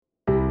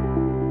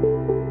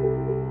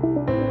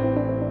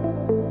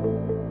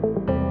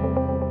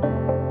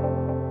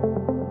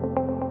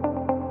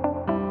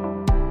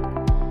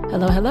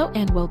Hello, hello,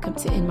 and welcome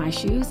to In My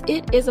Shoes.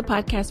 It is a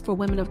podcast for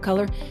women of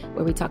color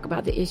where we talk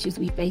about the issues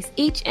we face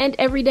each and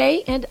every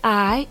day. And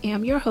I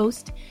am your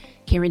host,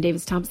 Karen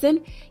Davis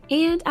Thompson,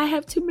 and I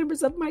have two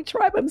members of my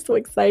tribe. I'm so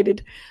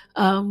excited.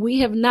 We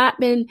have not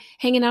been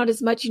hanging out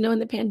as much, in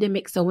the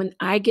pandemic. So when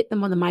I get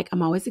them on the mic,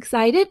 I'm always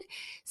excited.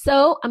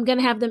 So I'm going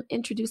to have them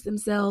introduce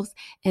themselves,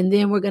 and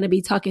then we're going to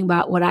be talking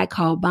about what I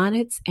call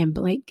bonnets and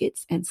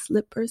blankets and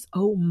slippers.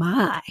 Oh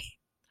my.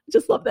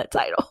 Just love that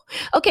title.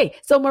 Okay,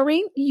 so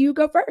Maureen, you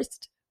go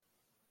first.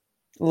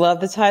 Love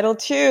the title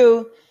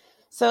too.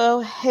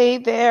 So, hey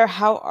there.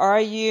 How are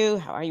you?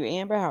 How are you,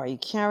 Amber? How are you,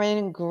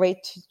 Karen?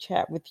 Great to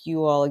chat with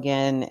you all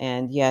again.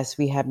 And yes,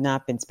 we have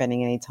not been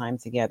spending any time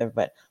together,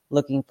 but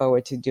looking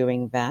forward to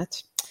doing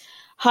that.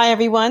 Hi,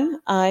 everyone.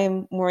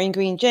 I'm Maureen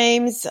Green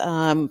James,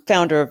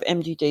 founder of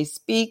MGJ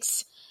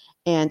Speaks.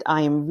 And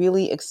I am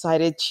really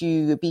excited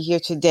to be here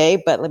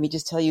today. But let me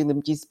just tell you,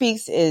 MGJ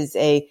Speaks is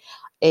a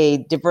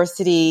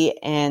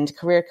diversity and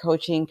career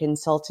coaching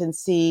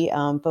consultancy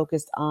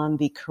focused on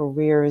the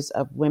careers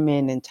of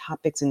women and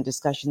topics and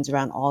discussions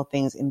around all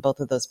things in both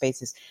of those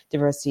spaces,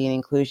 diversity and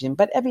inclusion.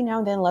 But every now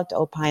and then love to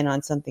opine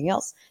on something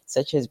else,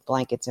 such as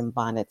blankets and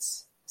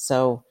bonnets.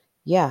 So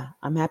yeah,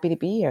 I'm happy to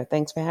be here.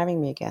 Thanks for having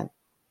me again.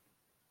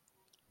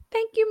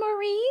 Thank you,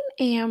 Maureen.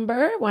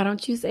 Amber, why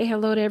don't you say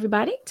hello to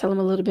everybody? Tell them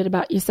a little bit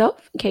about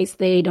yourself in case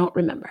they don't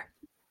remember.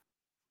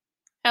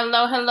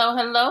 Hello, hello,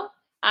 hello.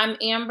 I'm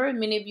Amber.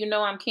 Many of you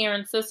know I'm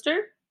Karen's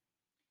sister,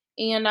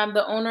 and I'm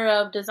the owner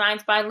of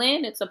Designs by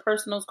Lynn. It's a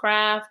personal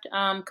craft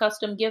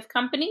custom gift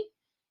company,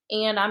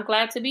 and I'm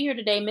glad to be here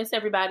today. Miss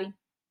everybody.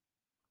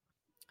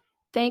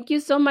 Thank you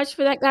so much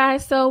for that,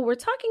 guys. So we're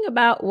talking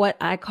about what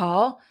I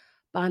call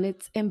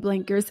bonnets and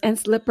blinkers and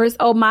slippers.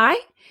 Oh my.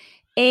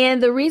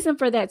 And the reason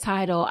for that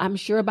title, I'm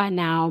sure by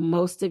now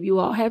most of you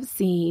all have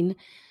seen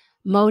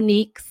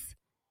Monique's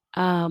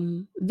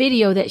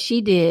video that she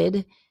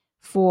did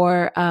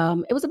for,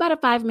 it was about a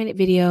 5-minute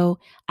video.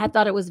 I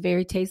thought it was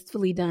very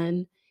tastefully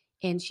done.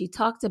 And she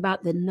talked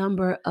about the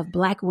number of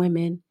Black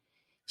women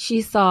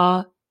she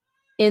saw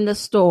in the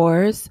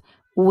stores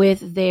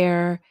with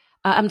their,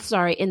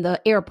 in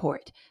the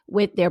airport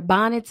with their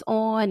bonnets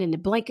on and the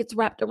blankets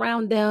wrapped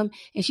around them.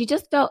 And she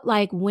just felt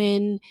like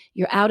when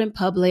you're out in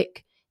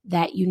public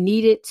that you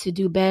needed to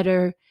do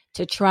better,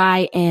 to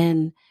try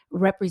and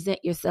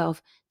represent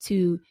yourself,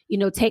 to,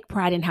 take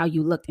pride in how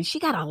you looked. And she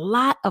got a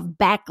lot of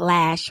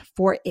backlash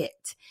for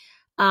it.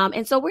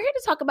 And so we're here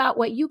to talk about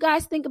what you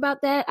guys think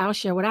about that. I'll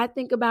share what I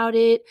think about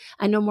it.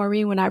 I know,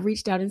 Maureen, when I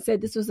reached out and said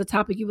this was a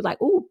topic, you were like,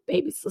 oh,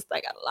 baby sister,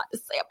 I got a lot to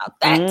say about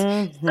that.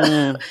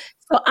 Mm-hmm.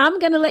 So I'm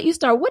going to let you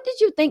start. What did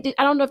you think?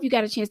 I don't know if you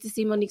got a chance to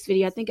see Monique's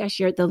video. I think I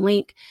shared the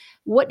link.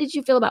 What did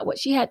you feel about what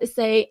she had to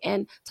say?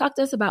 And talk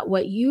to us about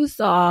what you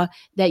saw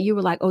that you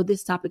were like, oh,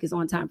 this topic is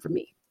on time for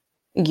me.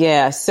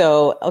 Yeah.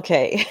 So,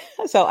 okay.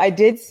 So I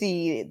did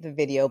see the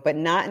video, but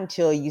not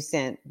until you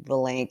sent the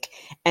link.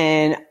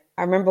 And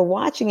I remember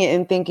watching it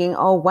and thinking,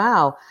 oh,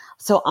 wow.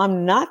 So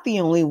I'm not the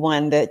only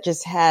one that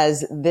just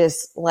has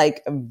this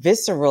like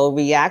visceral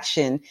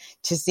reaction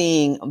to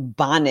seeing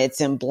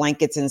bonnets and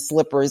blankets and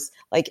slippers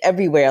like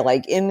everywhere,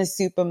 like in the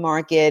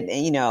supermarket,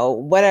 and,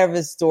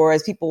 whatever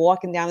stores, people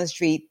walking down the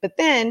street. But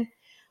then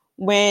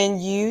when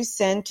you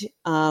sent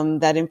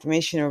that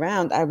information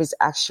around, I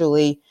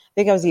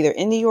think I was either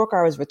in New York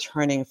or I was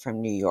returning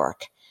from New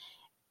York.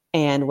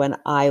 And when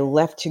I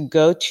left to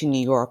go to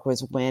New York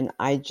was when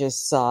I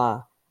just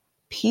saw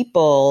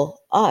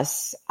our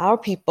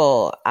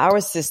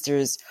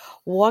sisters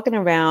walking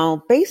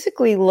around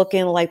basically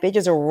looking like they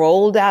just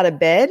rolled out of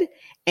bed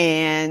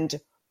and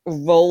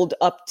rolled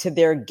up to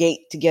their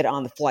gate to get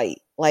on the flight.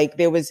 Like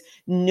there was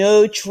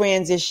no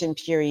transition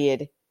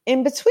period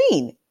in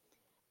between.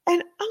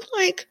 And I'm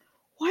like,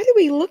 why do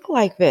we look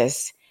like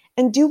this?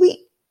 And do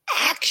we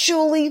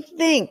actually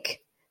think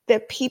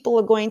that people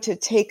are going to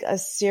take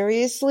us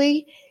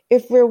seriously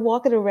if we're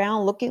walking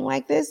around looking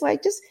like this?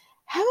 Like just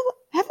have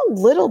a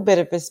little bit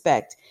of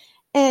respect.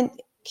 And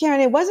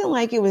Karen, it wasn't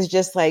like it was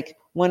just like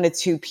one or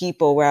two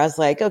people where I was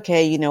like,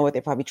 okay, you know what?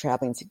 They're probably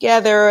traveling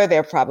together.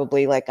 They're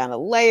probably like on a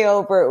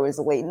layover. It was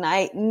a late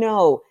night.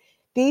 No,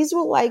 these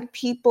were like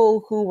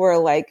people who were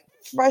like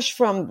fresh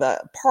from the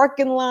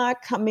parking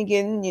lot coming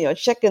in,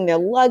 checking their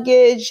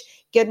luggage,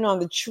 getting on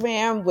the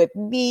tram with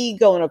me,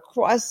 going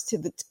across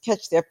to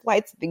catch their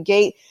flights at the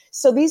gate.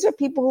 So these are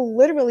people who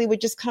literally were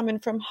just coming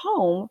from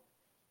home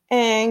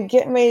and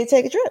getting ready to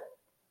take a trip.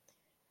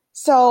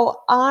 So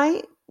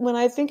when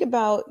I think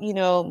about,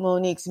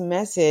 Monique's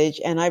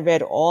message, and I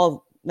read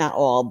not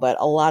all, but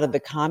a lot of the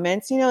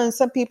comments, and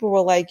some people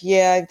were like,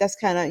 yeah, that's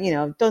kind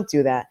of, don't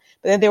do that.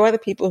 But then there were other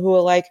people who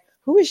were like,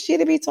 who is she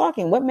to be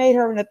talking? What made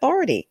her an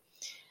authority?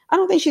 I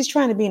don't think she's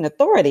trying to be an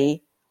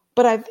authority,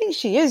 but I think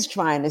she is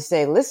trying to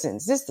say, listen,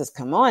 sisters,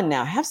 come on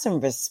now, have some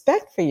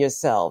respect for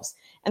yourselves.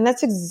 And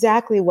that's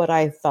exactly what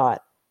I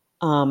thought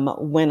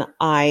when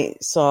I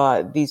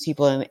saw these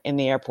people in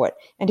the airport.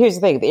 And here's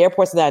the thing, the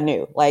airport's not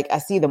new. Like I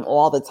see them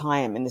all the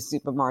time in the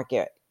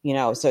supermarket,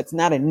 so it's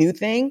not a new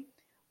thing.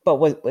 But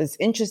what was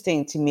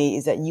interesting to me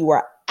is that you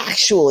are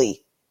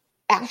actually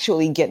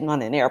actually getting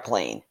on an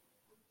airplane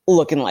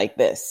looking like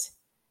this.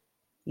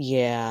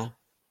 Yeah.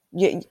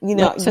 You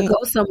know, to go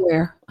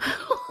somewhere.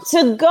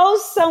 to go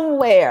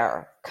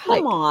somewhere. Come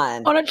Like,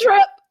 on. on a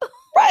trip.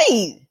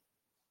 Right.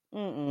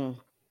 Mm-mm.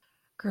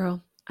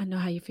 Girl, I know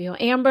how you feel.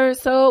 Amber,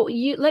 so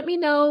you let me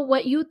know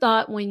what you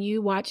thought when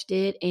you watched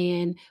it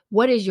and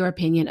what is your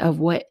opinion of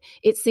what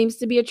it seems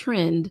to be a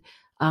trend.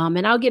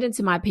 And I'll get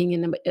into my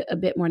opinion a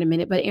bit more in a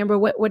minute. But Amber,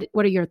 what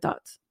are your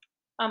thoughts?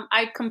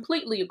 I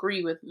completely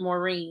agree with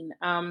Maureen.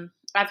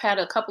 I've had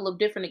a couple of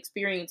different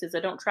experiences. I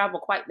don't travel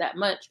quite that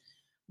much,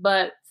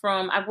 but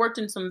I've worked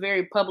in some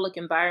very public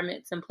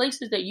environments and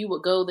places that you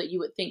would go that you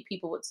would think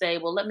people would say,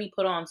 well, let me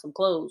put on some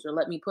clothes or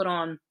let me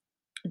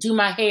do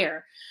my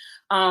hair.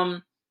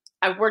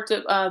 I've worked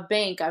at a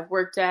bank. I've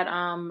worked at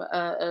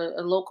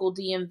a local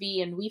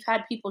DMV, and we've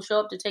had people show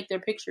up to take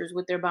their pictures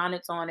with their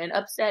bonnets on and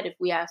upset if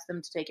we ask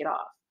them to take it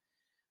off.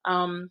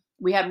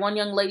 We had one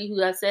young lady who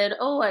had said,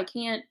 oh, I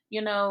can't,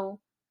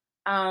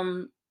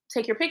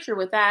 take your picture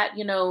with that.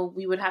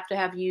 We would have to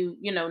have you,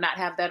 not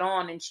have that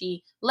on. And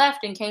she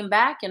left and came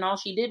back, and all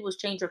she did was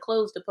change her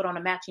clothes to put on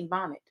a matching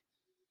bonnet.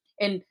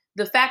 And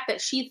the fact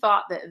that she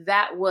thought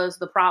that was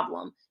the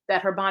problem,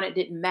 that her bonnet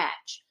didn't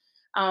match.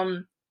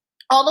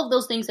 All of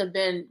those things have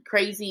been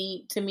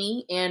crazy to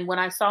me. And when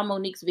I saw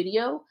Monique's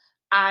video,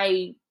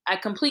 I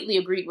completely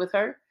agreed with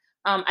her.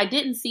 I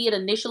didn't see it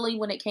initially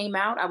when it came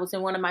out. I was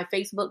in one of my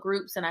Facebook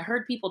groups and I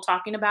heard people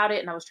talking about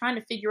it, and I was trying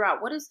to figure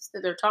out what is this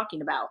that they're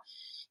talking about.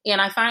 And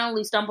I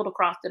finally stumbled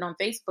across it on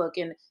Facebook,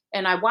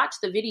 and I watched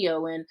the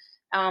video. And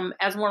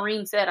as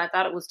Maureen said, I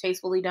thought it was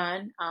tastefully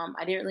done.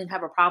 I didn't really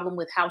have a problem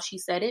with how she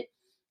said it.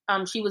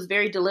 She was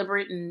very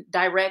deliberate and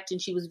direct,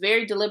 and she was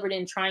very deliberate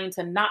in trying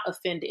to not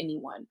offend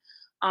anyone.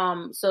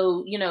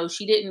 So,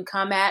 she didn't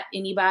come at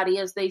anybody,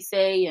 as they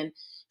say, and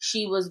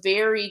she was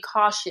very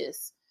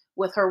cautious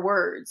with her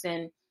words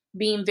and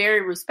being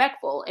very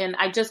respectful. And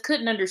I just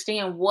couldn't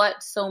understand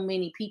what so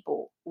many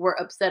people were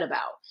upset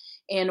about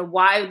and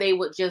why they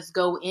would just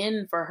go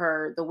in for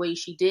her the way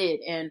she did.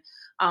 And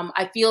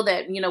I feel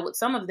that, with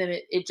some of them,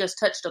 it just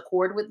touched a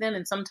chord with them.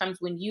 And sometimes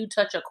when you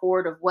touch a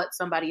chord of what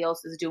somebody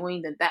else is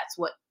doing, then that's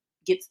what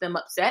gets them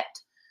upset.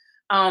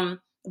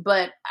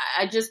 But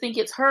I just think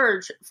it's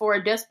her for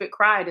a desperate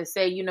cry to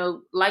say,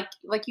 like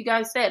you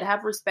guys said,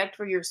 have respect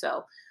for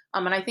yourself.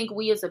 And I think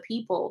we as a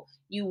people,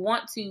 you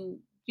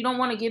don't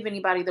want to give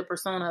anybody the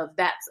persona of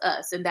that's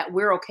us and that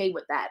we're okay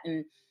with that.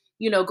 And,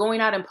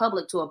 going out in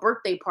public to a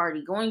birthday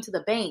party, going to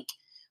the bank,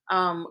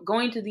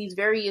 going to these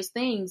various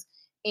things,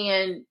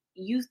 and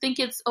you think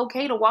it's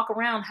okay to walk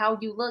around how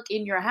you look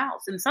in your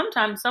house. And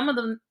sometimes some of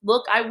them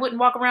I wouldn't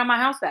walk around my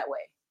house that way.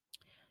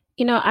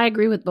 I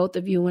agree with both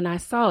of you when I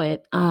saw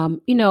it.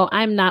 I'm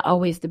not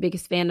always the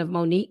biggest fan of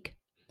Monique,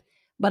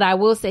 but I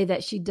will say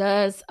that she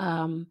does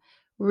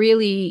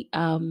really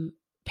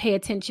pay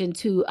attention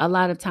to a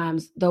lot of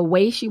times the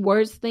way she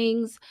words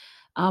things,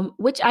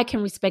 which I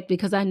can respect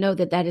because I know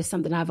that is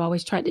something I've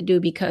always tried to do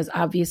because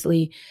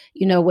obviously,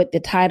 with the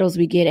titles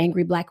we get,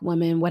 Angry Black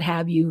Woman, what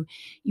have you,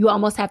 you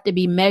almost have to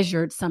be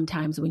measured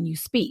sometimes when you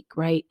speak,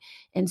 right?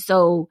 And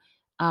so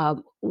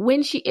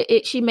when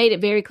she made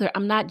it very clear,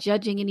 I'm not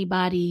judging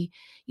anybody.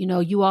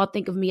 You all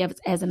think of me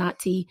as an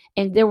auntie.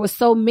 And there were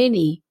so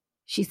many,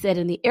 she said,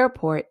 in the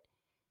airport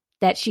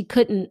that she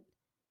couldn't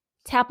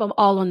tap them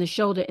all on the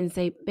shoulder and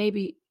say,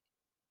 baby,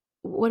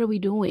 what are we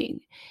doing?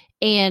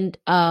 And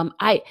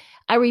I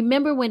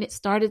remember when it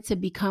started to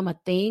become a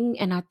thing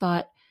and I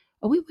thought,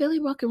 are we really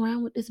walking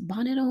around with this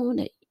bonnet on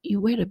that you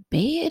wear to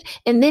bed?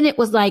 And then it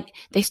was like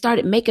they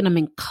started making them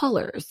in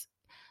colors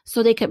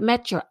so they could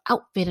match your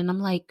outfit. And I'm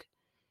like,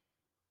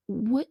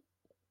 what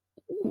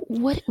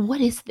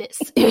is this?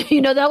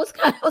 That was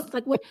I was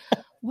like, what?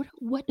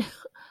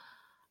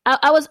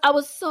 I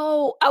was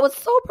so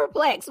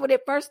perplexed when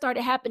it first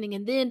started happening.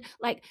 And then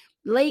like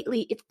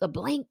lately it's the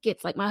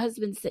blankets. Like my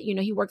husband said,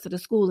 he works at a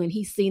school and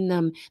he's seen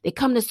them. They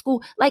come to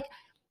school. Like,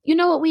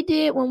 what we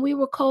did when we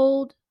were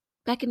cold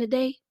back in the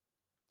day?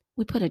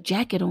 We put a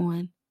jacket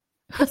on.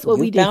 That's what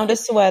we did. Found a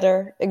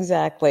sweater.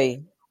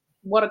 Exactly.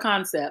 What a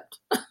concept.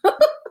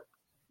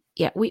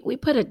 Yeah, we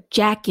put a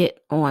jacket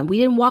on. We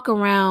didn't walk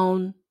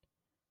around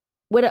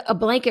with a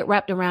blanket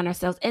wrapped around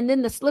ourselves. And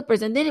then the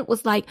slippers. And then it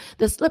was like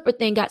the slipper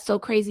thing got so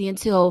crazy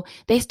until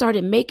they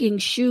started making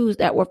shoes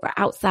that were for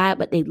outside,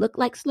 but they look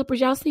like slippers.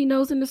 Y'all seen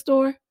those in the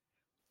store?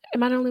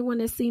 Am I the only one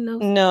that's seen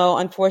those? No,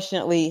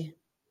 unfortunately,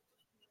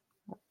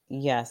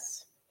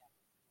 yes.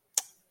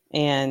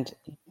 And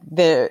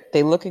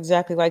they look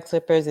exactly like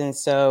slippers. And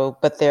so,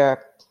 but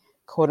they're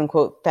quote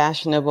unquote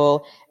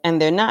fashionable and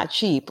they're not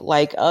cheap.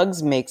 Like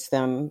Uggs makes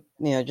them,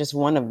 just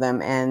one of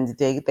them, and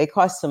they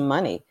cost some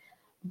money.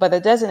 But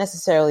it doesn't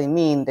necessarily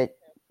mean that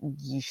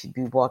you should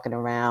be walking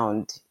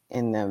around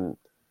in them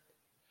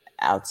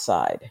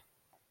outside.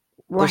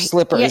 Right. They're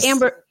slippers. Yeah,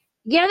 Amber.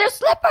 Yeah, they're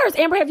slippers.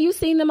 Amber, have you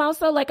seen them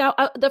also? Like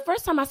the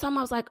first time I saw them,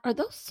 I was like, are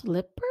those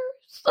slippers?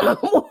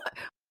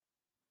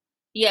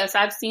 Yes,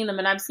 I've seen them.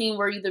 And I've seen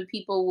where either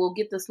people will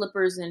get the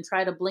slippers and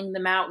try to bling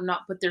them out,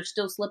 but they're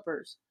still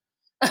slippers.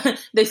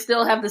 they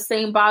still have the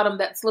same bottom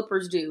that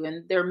slippers do,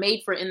 and they're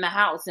made for in the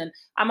house. And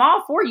I'm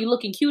all for you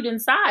looking cute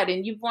inside,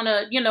 and you want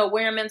to,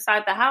 wear them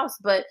inside the house,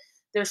 but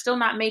they're still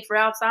not made for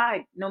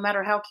outside, no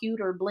matter how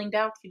cute or blinged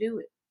out you do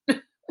it.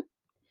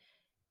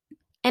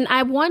 And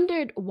I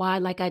wondered why,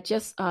 like I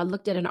just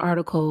looked at an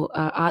article,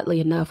 oddly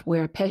enough,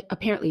 where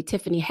apparently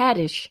Tiffany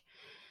Haddish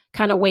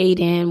kind of weighed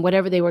in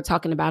whatever they were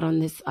talking about on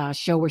this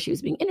show where she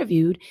was being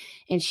interviewed.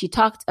 And she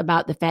talked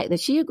about the fact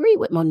that she agreed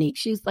with Monique.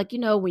 She's like,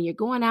 when you're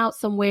going out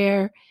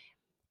somewhere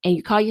and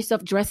you call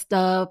yourself dressed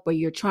up or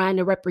you're trying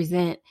to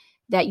represent,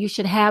 that you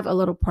should have a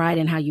little pride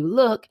in how you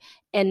look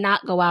and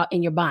not go out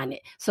in your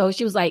bonnet. So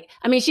she was like,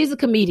 she's a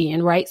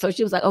comedian, right? So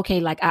she was like,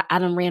 okay, like I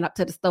done ran up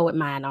to the store with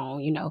mine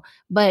on,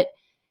 but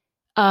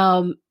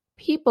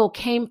people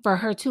came for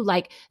her too.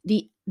 Like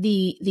the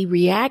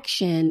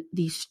reaction,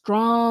 the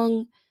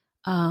strong,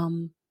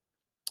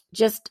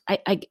 just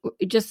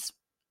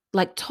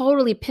like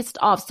totally pissed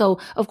off. So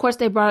of course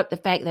they brought up the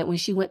fact that when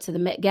she went to the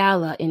Met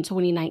Gala in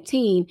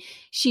 2019,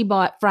 she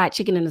bought fried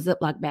chicken in a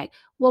Ziploc bag.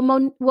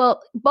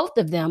 Well, both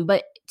of them,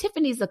 but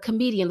Tiffany's a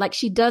comedian. Like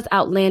she does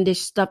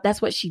outlandish stuff.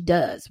 That's what she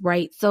does.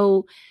 Right.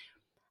 So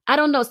I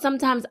don't know.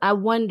 Sometimes I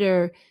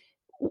wonder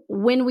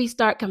when we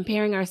start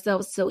comparing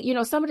ourselves to,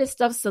 some of this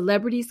stuff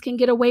celebrities can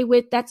get away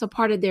with. That's a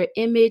part of their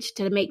image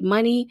to make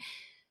money.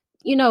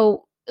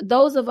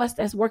 Those of us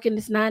that's working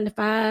this 9 to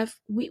 5,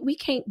 we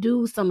can't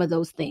do some of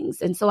those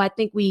things. And so I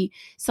think we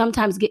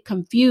sometimes get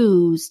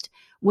confused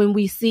when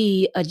we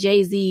see a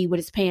Jay-Z with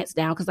his pants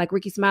down. Cause like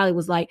Ricky Smiley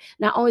was like,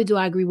 not only do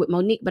I agree with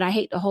Monique, but I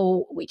hate the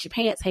whole with your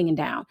pants hanging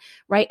down.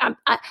 Right.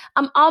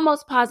 I'm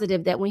almost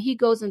positive that when he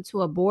goes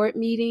into a board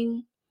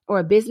meeting or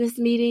a business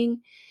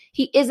meeting,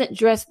 he isn't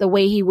dressed the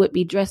way he would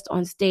be dressed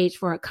on stage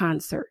for a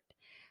concert.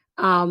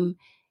 And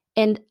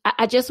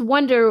I just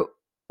wonder,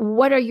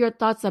 what are your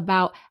thoughts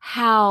about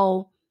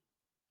how,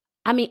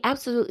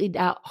 absolutely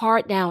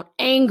hard down,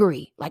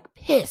 angry, like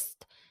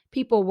pissed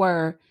people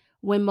were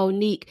when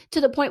Monique, to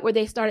the point where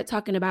they started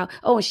talking about,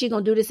 oh, is she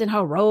going to do this in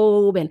her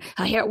robe and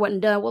her hair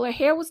wasn't done? Well, her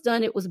hair was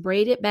done. It was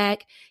braided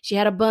back. She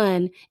had a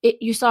bun.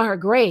 You saw her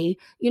gray,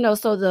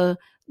 so the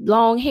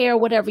long hair,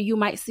 whatever you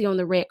might see on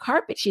the red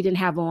carpet, she didn't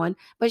have on,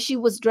 but she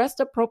was dressed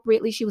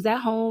appropriately. She was at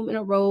home in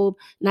a robe,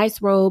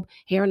 nice robe,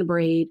 hair in a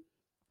braid.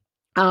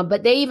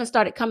 But they even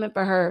started coming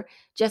for her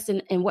just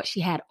in what she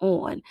had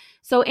on.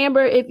 So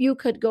Amber, if you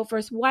could go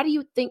first, why do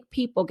you think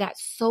people got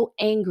so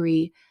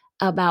angry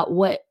about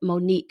what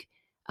Monique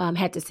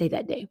had to say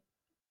that day?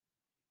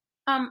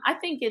 I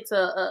think it's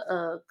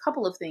a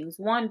couple of things.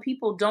 One,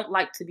 people don't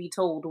like to be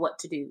told what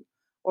to do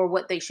or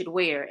what they should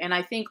wear. And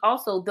I think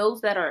also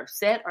those that are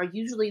upset are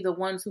usually the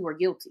ones who are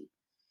guilty.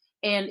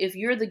 And if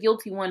you're the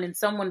guilty one and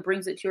someone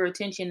brings it to your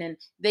attention and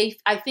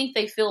I think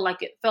they felt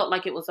like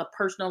it was a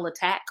personal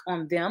attack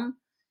on them.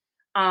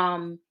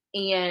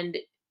 And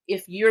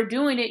if you're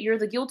doing it, you're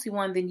the guilty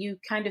one, then you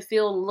kind of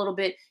feel a little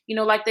bit,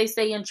 like they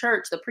say in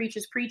church, the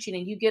preacher's preaching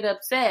and you get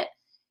upset.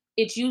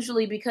 It's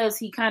usually because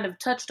he kind of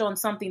touched on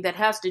something that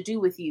has to do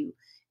with you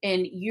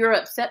and you're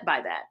upset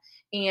by that.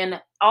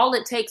 And all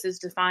it takes is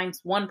to find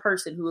one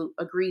person who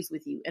agrees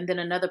with you and then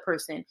another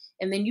person.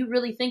 And then you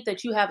really think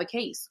that you have a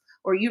case,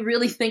 or you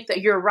really think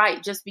that you're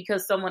right just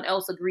because someone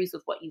else agrees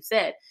with what you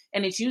said.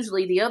 And it's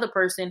usually the other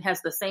person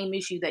has the same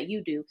issue that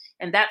you do.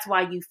 And that's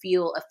why you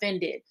feel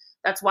offended.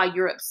 That's why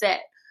you're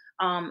upset.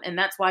 And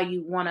that's why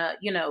you want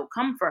to,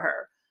 come for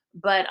her.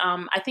 But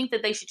I think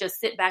that they should just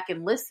sit back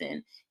and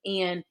listen.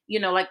 And,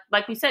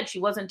 like we said, she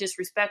wasn't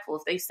disrespectful.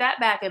 If they sat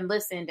back and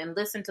listened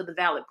to the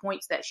valid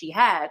points that she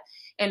had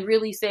and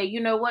really say, you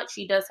know what,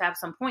 she does have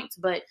some points.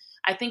 But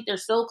I think they're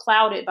so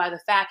clouded by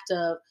the fact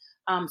of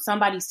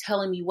somebody's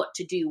telling me what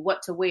to do,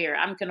 what to wear.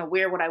 I'm going to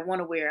wear what I want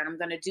to wear and I'm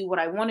going to do what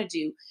I want to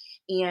do.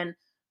 And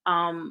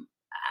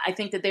I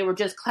think that they were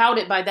just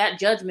clouded by that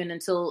judgment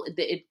until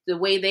the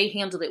way they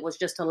handled it was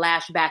just to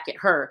lash back at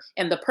her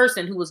and the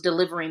person who was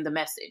delivering the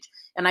message.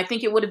 And I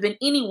think it would have been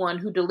anyone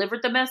who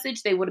delivered the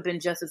message, they would have been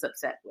just as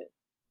upset with.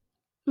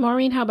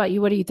 Maureen, how about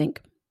you? What do you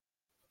think?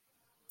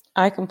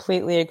 I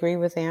completely agree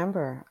with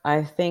Amber.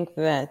 I think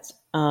that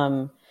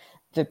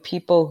the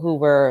people who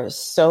were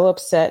so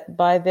upset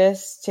by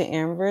this, to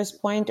Amber's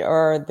point,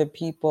 are the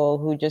people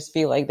who just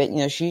feel like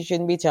that, she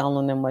shouldn't be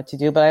telling them what to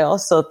do. But I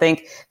also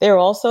think they're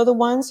also the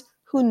ones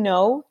who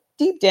know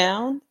deep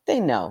down, they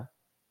know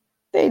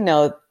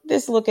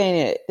this look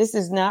ain't it. This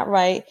is not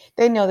right.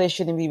 They know they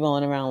shouldn't be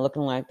rolling around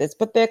looking like this,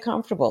 but they're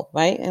comfortable,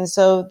 right? And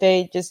so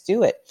they just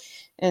do it.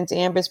 And to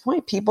Amber's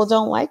point, people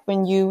don't like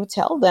when you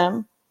tell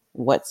them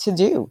what to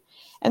do.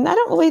 And I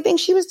don't really think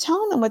she was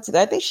telling them what to do.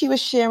 I think she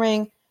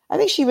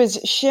was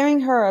sharing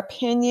her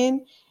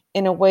opinion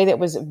in a way that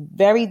was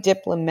very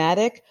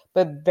diplomatic,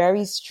 but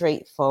very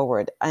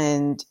straightforward.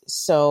 And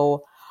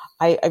so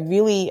I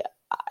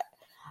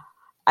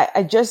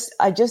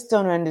just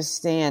don't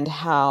understand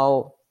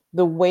how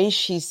the way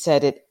she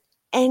said it,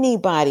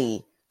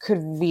 anybody could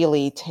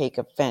really take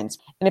offense.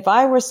 And if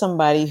I were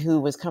somebody who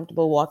was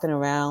comfortable walking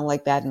around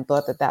like that and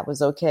thought that that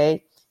was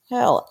okay,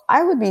 hell,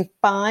 I would be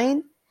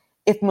fine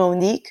if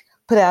Monique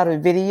put out a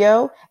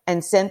video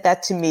and sent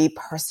that to me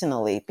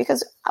personally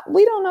because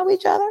we don't know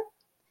each other.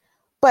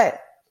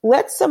 But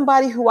let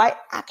somebody who I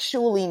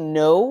actually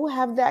know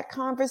have that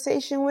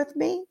conversation with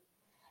me.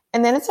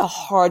 And then it's a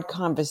hard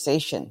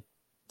conversation.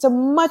 It's a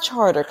much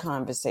harder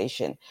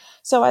conversation.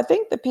 So I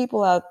think the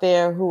people out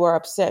there who are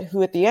upset,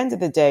 who at the end of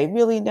the day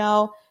really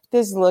know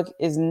this look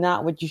is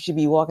not what you should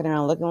be walking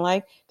around looking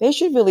like, they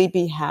should really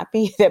be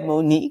happy that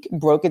Monique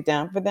broke it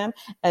down for them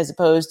as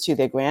opposed to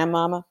their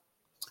grandmama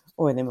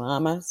or their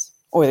mamas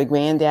or their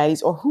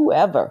granddaddies or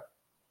whoever.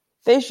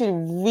 They should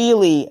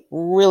really,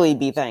 really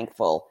be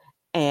thankful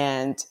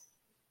and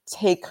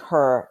take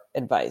her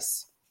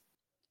advice.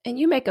 And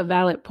you make a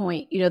valid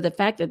point. The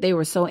fact that they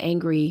were so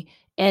angry,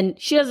 and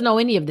she doesn't know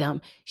any of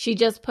them. She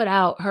just put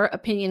out her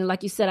opinion.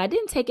 Like you said, I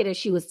didn't take it as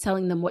she was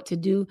telling them what to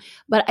do,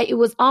 but it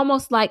was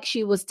almost like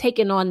she was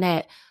taking on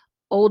that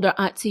older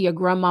auntie or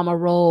grandmama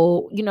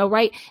role,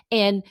 right?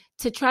 And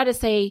to try to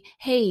say,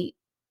 hey,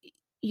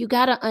 you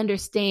got to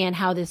understand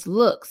how this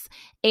looks.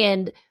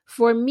 And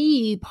for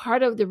me,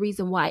 part of the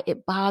reason why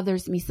it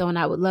bothers me so, and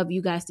I would love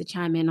you guys to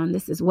chime in on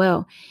this as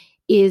well,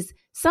 is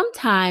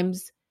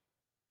sometimes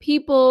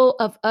people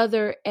of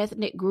other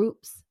ethnic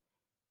groups,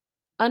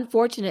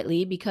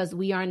 unfortunately, because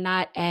we are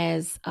not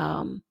as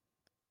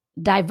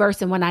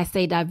diverse, and when I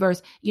say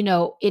diverse,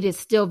 it is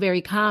still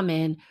very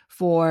common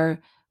for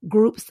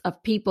groups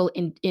of people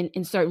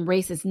in certain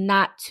races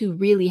not to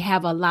really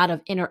have a lot of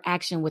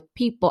interaction with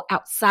people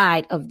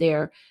outside of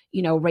their,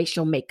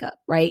 racial makeup,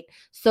 right?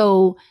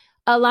 So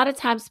a lot of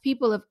times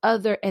people of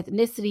other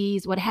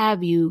ethnicities, what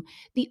have you,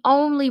 the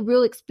only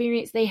real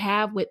experience they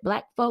have with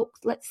Black folks,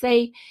 let's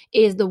say,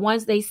 is the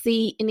ones they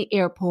see in the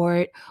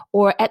airport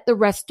or at the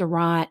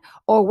restaurant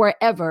or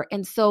wherever.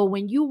 And so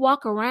when you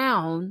walk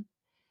around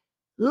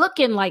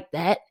looking like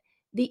that,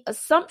 the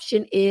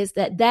assumption is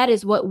that that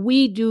is what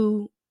we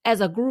do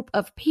as a group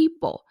of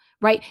people,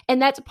 right?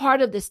 And that's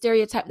part of the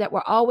stereotype that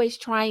we're always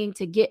trying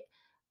to get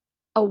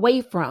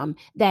away from,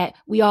 that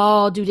we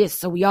all do this,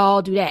 so we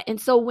all do that. And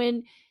so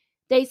when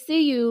they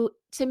see you,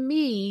 to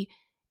me,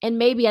 and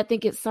maybe I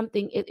think it's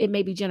something, it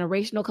may be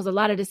generational, because a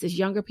lot of this is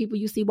younger people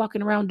you see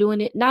walking around doing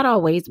it. Not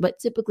always, but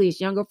typically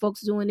it's younger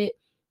folks doing it.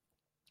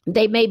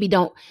 They maybe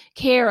don't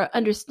care or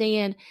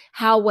understand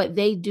how what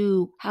they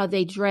do, how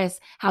they dress,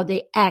 how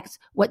they act,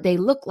 what they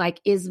look like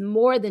is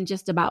more than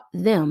just about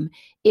them.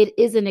 It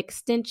is an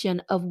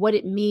extension of what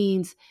it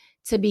means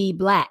to be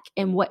Black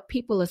and what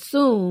people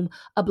assume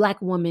a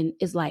Black woman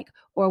is like,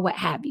 or what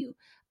have you.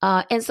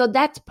 And so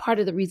that's part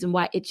of the reason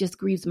why it just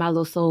grieves my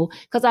little soul,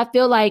 because I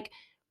feel like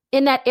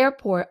in that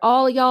airport,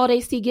 all y'all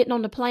they see getting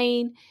on the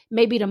plane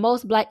may be the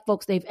most Black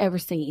folks they've ever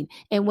seen.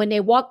 And when they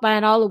walk by,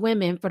 and all the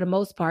women, for the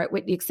most part,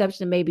 with the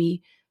exception of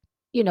maybe,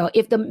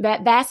 if the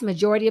vast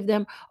majority of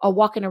them are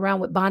walking around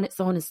with bonnets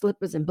on and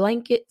slippers and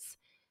blankets,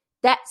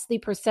 that's the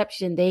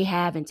perception they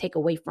have and take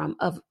away from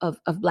of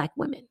Black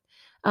women.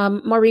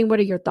 Maureen, what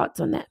are your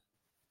thoughts on that?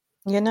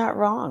 You're not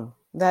wrong.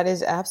 That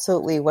is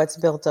absolutely what's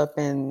built up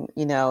in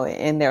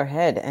their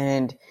head.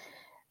 And,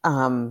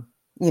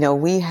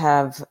 we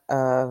have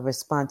a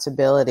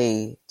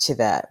responsibility to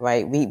that,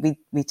 right?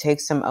 We take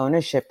some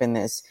ownership in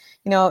this.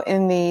 In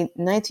the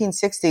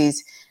 1960s,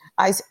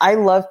 I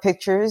love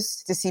to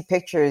see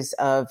pictures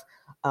of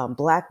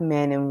Black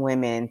men and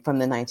women from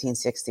the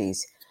 1960s,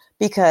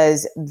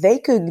 because they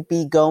could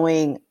be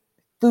going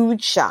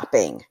food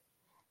shopping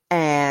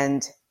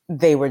and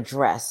they were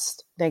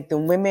dressed. Like the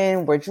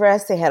women were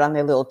dressed, they had on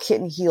their little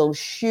kitten heel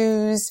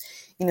shoes.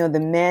 The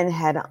men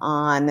had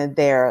on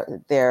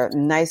their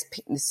nice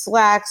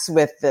slacks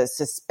with the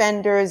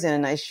suspenders and a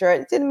nice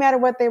shirt. It didn't matter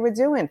what they were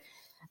doing.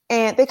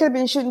 And they could have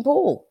been shooting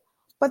pool,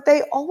 but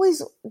they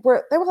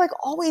were like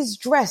always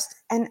dressed.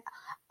 And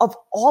of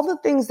all the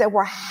things that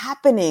were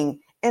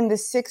happening in the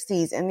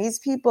 60s, and these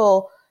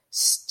people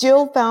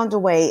still found a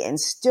way and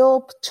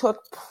still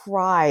took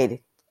pride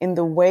in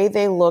the way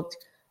they looked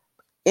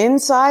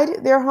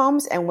inside their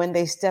homes and when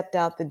they stepped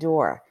out the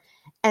door.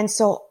 And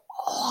so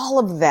all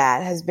of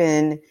that has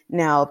been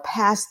now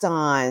passed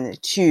on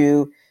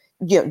to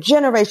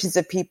generations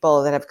of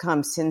people that have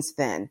come since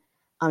then,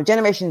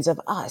 generations of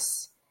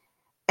us.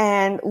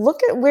 And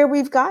look at where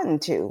we've gotten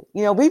to.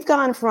 We've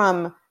gone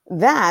from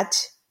that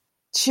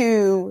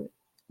to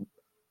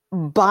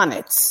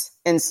bonnets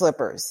and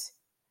slippers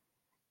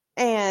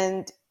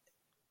and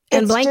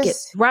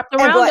blankets wrapped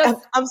around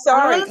us. I'm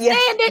sorry.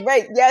 Yes,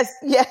 right.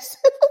 Yes.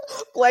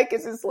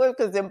 Blankets and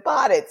slippers and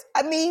bonnets.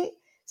 I mean,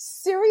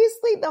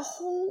 seriously, the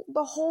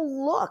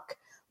whole look.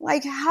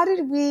 Like, how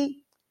did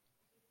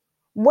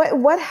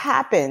what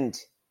happened?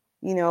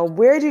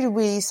 Where did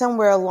we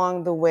somewhere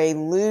along the way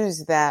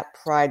lose that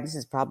pride? This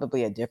is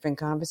probably a different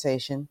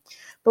conversation,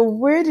 but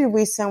where did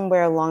we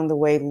somewhere along the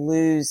way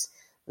lose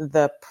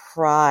the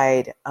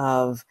pride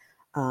of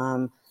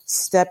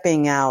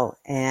stepping out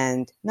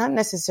and not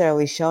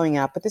necessarily showing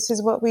out, but this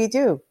is what we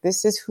do.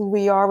 This is who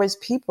we are as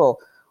people.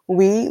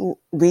 We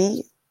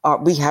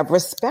have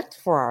respect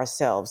for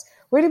ourselves.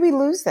 Where did we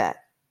lose that?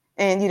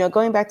 And,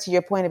 going back to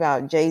your point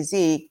about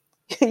Jay-Z,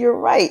 you're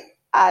right.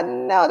 I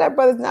know that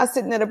brother's not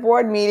sitting at a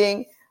board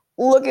meeting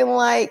looking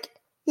like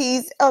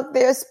he's up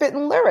there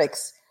spitting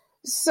lyrics.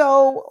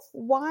 So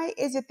why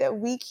is it that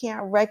we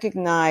can't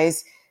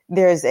recognize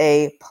there's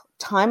a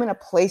time and a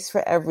place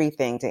for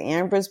everything? To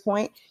Amber's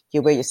point,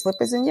 you wear your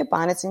slippers and your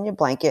bonnets and your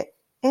blanket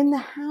in the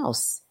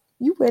house.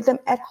 You wear them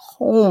at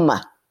home,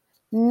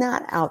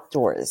 not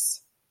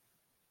outdoors.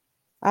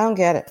 I don't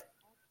get it.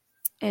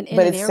 And in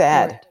but an it's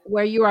airport sad.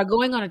 where you are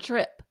going on a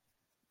trip.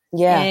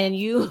 Yeah.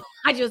 And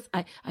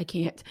I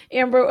can't.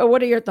 Amber,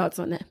 what are your thoughts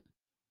on that?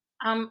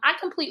 I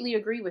completely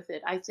agree with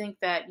it. I think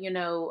that,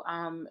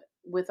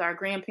 with our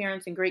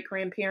grandparents and great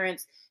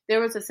grandparents, there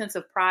was a sense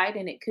of pride,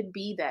 and it could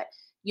be that,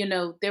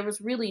 there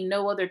was really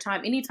no other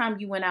time. Anytime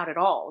you went out at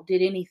all,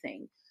 did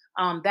anything,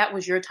 that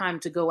was your time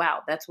to go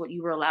out. That's what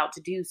you were allowed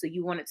to do. So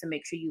you wanted to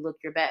make sure you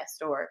looked your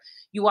best, or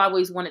you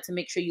always wanted to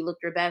make sure you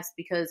looked your best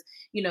because,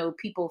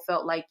 people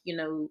felt like,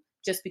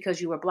 just because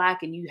you were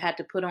Black and you had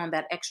to put on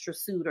that extra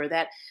suit or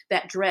that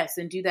dress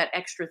and do that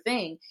extra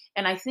thing.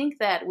 And I think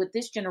that with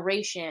this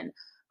generation,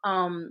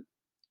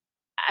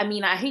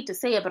 I hate to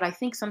say it, but I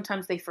think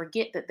sometimes they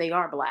forget that they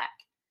are Black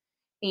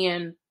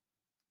and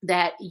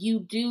that you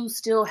do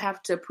still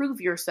have to prove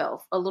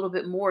yourself a little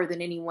bit more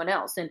than anyone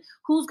else. And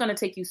who's going to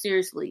take you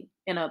seriously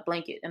in a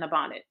blanket and a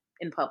bonnet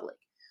in public?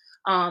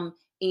 And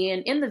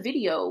in the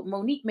video,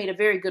 Monique made a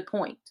very good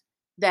point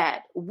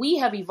that we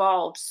have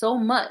evolved so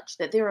much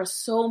that there are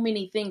so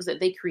many things that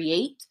they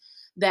create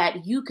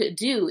that you could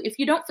do. If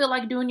you don't feel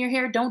like doing your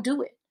hair, don't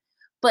do it.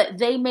 But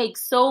they make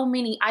so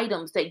many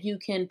items that you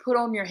can put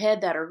on your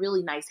head that are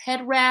really nice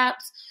head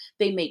wraps.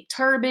 They make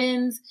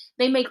turbans.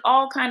 They make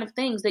all kind of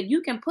things that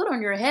you can put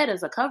on your head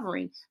as a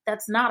covering.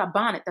 That's not a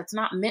bonnet. That's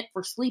not meant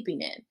for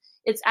sleeping in.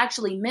 It's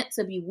actually meant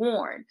to be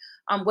worn,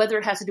 whether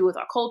it has to do with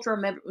our culture,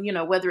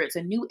 whether it's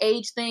a new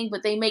age thing,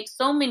 but they make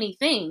so many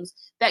things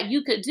that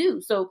you could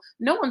do. So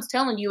no one's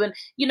telling you. And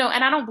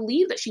I don't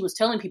believe that she was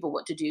telling people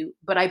what to do,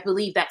 but I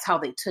believe that's how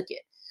they took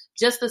it.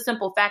 Just the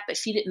simple fact that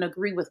she didn't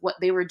agree with what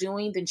they were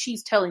doing, then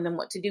she's telling them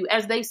what to do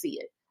as they see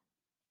it.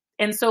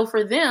 And so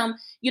for them,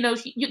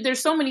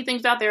 there's so many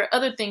things out there,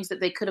 other things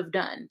that they could have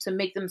done to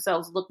make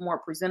themselves look more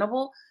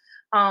presentable.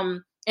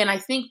 And I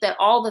think that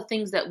all the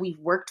things that we've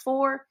worked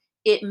for,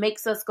 it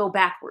makes us go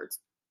backwards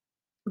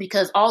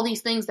because all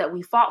these things that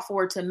we fought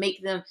for to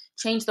make them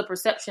change the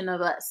perception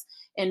of us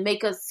and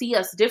make us see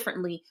us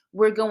differently,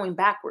 we're going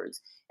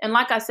backwards. And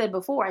like I said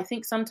before, I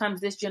think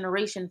sometimes this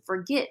generation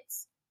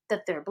forgets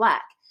that they're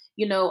Black.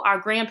 Our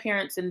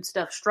grandparents and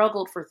stuff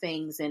struggled for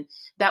things, and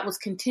that was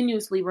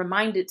continuously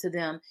reminded to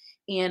them.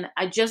 And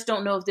I just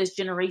don't know if this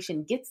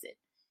generation gets it.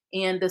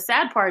 And the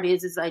sad part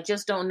is I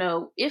just don't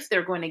know if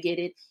they're going to get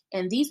it.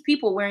 And these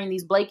people wearing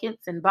these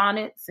blankets and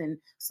bonnets and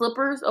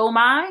slippers, oh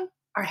my,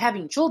 are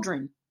having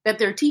children that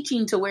they're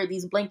teaching to wear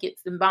these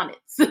blankets and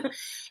bonnets.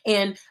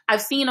 And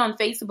I've seen on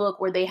Facebook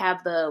where they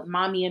have the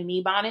mommy and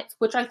me bonnets,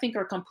 which I think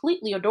are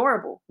completely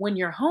adorable when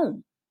you're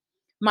home.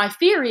 My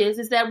fear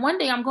is that one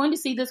day I'm going to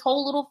see this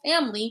whole little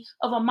family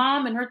of a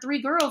mom and her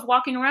 3 girls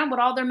walking around with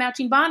all their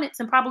matching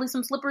bonnets and probably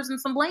some slippers and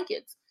some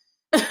blankets.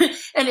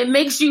 And it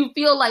makes you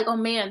feel like, oh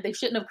man, they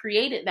shouldn't have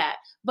created that.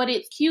 But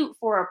it's cute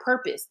for a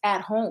purpose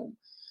at home.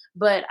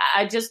 But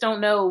I just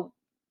don't know.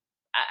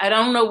 I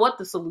don't know what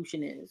the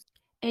solution is.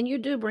 And you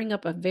do bring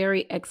up a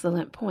very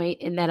excellent point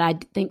in that I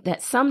think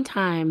that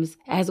sometimes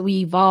as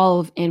we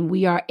evolve and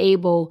we are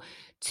able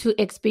to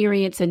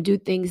experience and do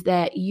things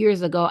that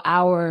years ago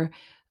our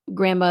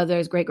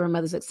grandmothers, great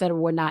grandmothers, et cetera,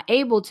 were not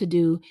able to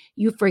do,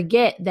 you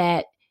forget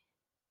that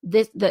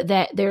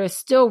that there is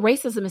still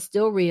racism is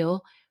still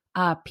real.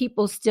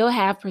 People still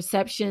have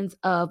perceptions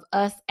of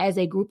us as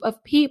a group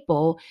of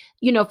people.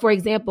 For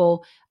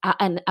example,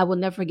 and I will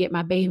never forget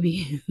my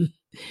baby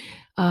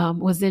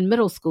was in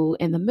middle school,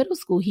 and the middle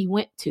school he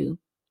went to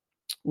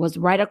was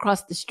right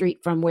across the street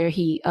from where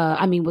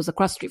was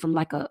across the street from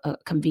like a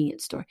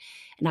convenience store.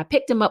 And I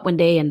picked him up one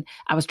day and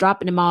I was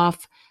dropping him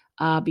off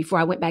before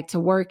I went back to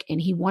work,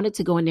 and he wanted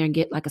to go in there and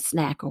get like a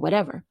snack or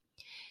whatever.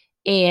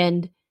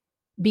 And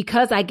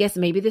because I guess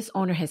maybe this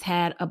owner has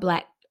had a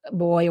Black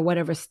boy or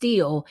whatever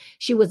steal,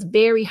 she was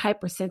very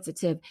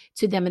hypersensitive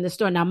to them in the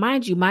store. Now,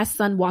 mind you, my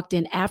son walked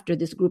in after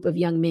this group of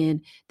young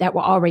men that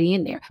were already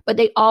in there, but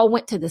they all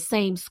went to the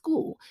same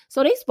school.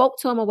 So they spoke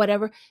to him or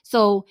whatever.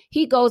 So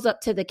he goes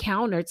up to the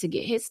counter to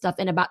get his stuff.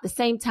 And about the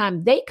same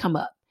time they come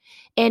up,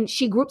 and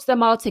she groups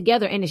them all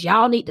together, and it's,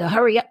 y'all need to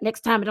hurry up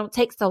next time. It don't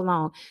take so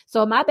long.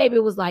 So my baby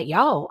was like,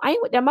 yo, I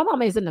ain't with that. My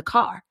mama is in the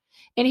car.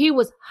 And he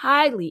was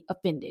highly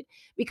offended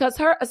because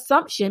her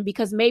assumption,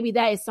 because maybe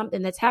that is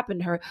something that's happened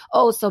to her.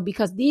 Oh, so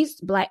because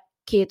these Black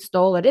kids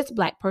stole or this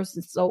Black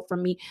person stole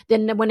from me,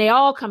 then when they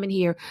all come in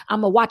here,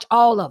 I'm going to watch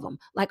all of them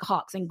like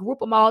hawks and group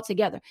them all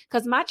together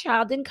because my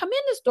child didn't come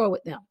in the store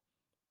with them.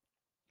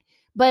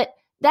 But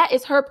that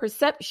is her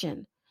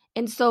perception.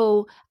 And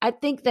so I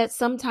think that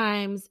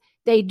sometimes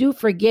they do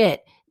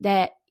forget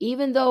that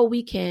even though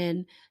we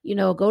can,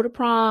 go to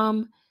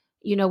prom,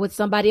 with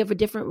somebody of a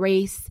different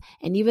race,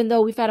 and even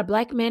though we've had a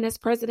Black man as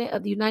president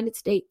of the United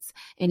States,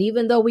 and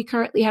even though we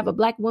currently have a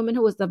Black woman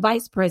who is the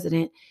vice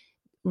president,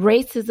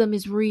 racism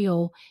is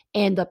real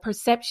and the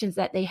perceptions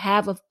that they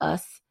have of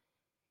us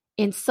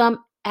in some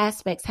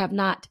aspects have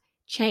not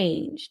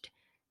changed.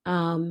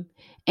 And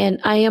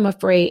I am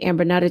afraid,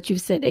 Amber, now that you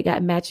said they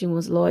got matching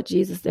ones, Lord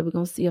Jesus, that we're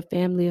going to see a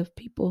family of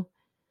people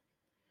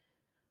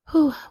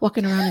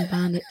walking around in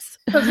bonnets.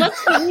 Because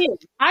let's be real,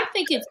 I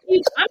think it's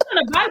cute. I'm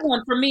going to buy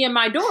one for me and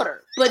my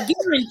daughter, but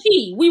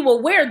guarantee we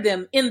will wear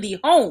them in the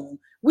home.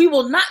 We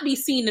will not be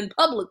seen in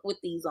public with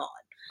these on.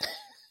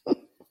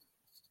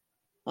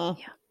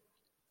 Yeah.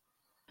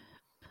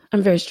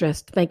 I'm very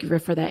stressed. Thank you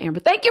for that, Amber.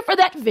 Thank you for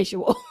that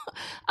visual.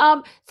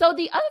 So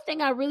the other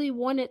thing I really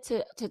wanted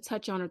to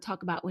touch on or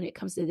talk about when it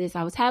comes to this,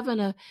 I was having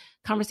a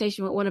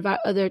conversation with one of our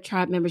other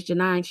tribe members,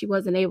 Janine. She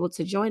wasn't able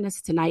to join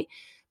us tonight,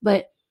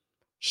 but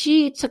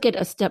she took it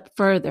a step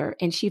further,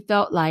 and she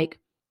felt like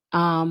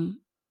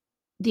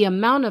the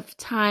amount of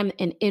time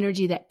and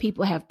energy that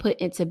people have put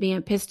into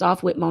being pissed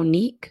off with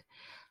Monique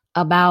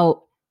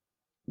about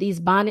these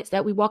bonnets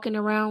that we walking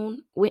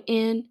around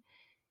in.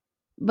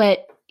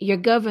 But your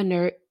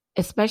governor,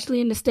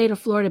 especially in the state of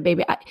Florida,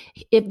 baby,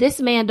 if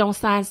this man don't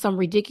sign some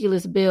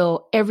ridiculous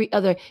bill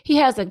he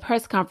has a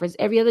press conference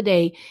every other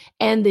day,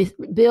 and the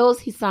bills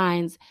he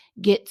signs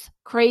gets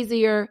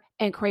crazier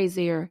and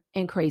crazier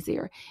and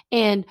crazier.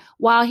 And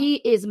while he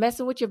is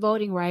messing with your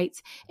voting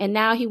rights, and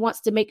now he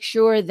wants to make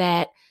sure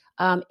that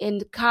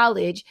in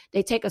college,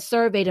 they take a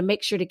survey to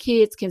make sure the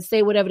kids can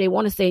say whatever they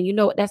want to say. And you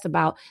know what that's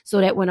about.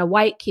 So that when a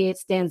white kid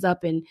stands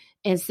up and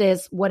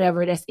says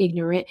whatever that's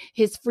ignorant,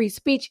 his free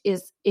speech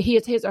is,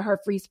 his or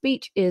her free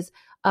speech is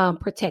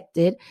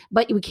protected.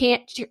 But we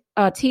can't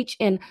teach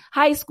in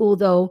high school,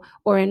 though,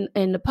 or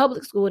in the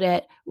public school,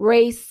 that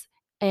race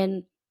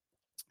and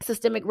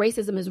systemic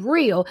racism is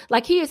real.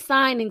 Like, he is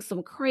signing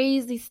some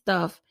crazy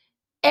stuff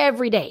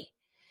every day.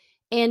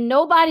 And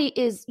nobody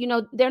is,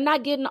 they're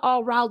not getting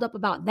all riled up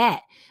about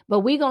that.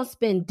 But we're going to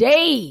spend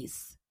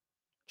days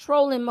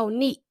trolling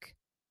Monique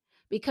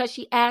because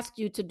she asked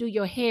you to do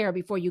your hair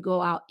before you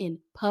go out in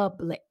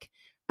public.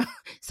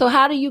 So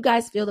how do you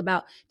guys feel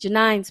about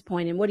Janine's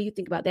point? And what do you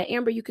think about that?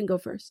 Amber, you can go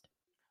first.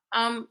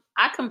 I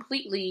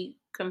completely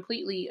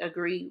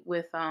agree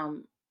with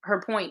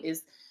her point,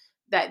 is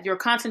that you're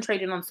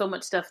concentrating on so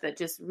much stuff that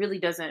just really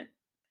doesn't.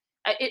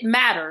 It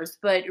matters,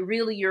 but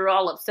really you're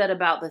all upset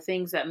about the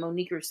things that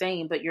Monique is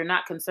saying, but you're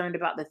not concerned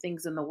about the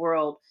things in the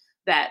world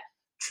that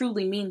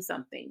truly mean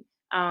something.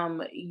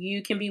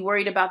 You can be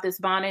worried about this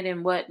bonnet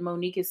and what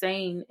Monique is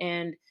saying,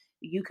 and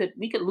we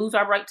could lose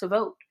our right to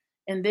vote.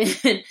 And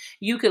then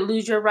you could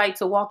lose your right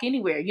to walk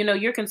anywhere.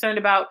 You're concerned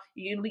about,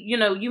 you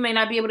may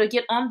not be able to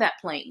get on that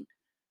plane,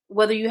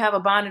 whether you have a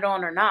bonnet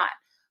on or not.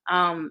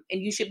 And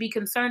you should be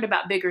concerned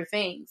about bigger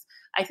things.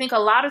 I think a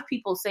lot of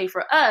people say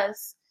for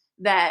us,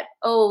 that,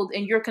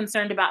 and you're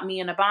concerned about me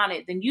in a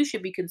bonnet, then you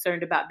should be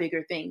concerned about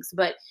bigger things.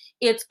 But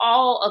it's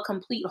all a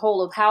complete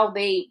whole of how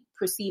they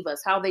perceive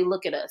us, how they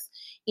look at us.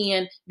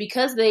 And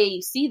because they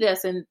see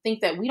this and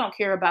think that we don't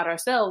care about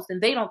ourselves, then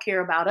they don't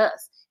care about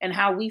us and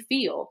how we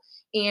feel.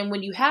 And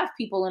when you have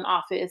people in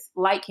office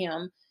like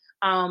him,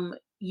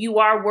 you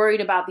are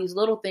worried about these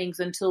little things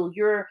until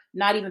you're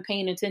not even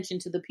paying attention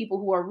to the people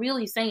who are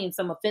really saying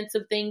some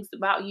offensive things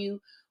about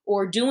you,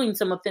 or doing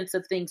some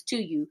offensive things to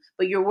you,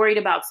 but you're worried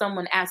about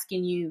someone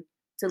asking you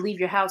to leave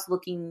your house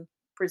looking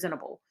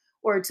presentable,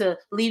 or to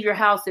leave your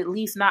house at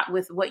least not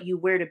with what you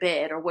wear to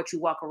bed or what you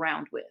walk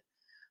around with.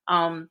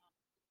 And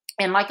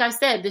like I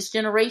said, this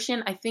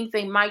generation, I think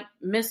they might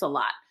miss a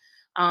lot.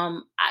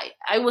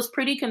 I was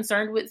pretty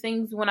concerned with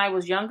things when I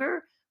was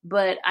younger,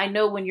 but I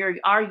know when you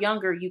are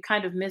younger, you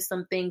kind of miss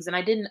some things. And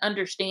I didn't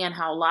understand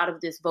how a lot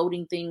of this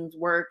voting things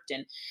worked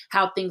and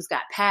how things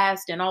got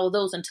passed and all of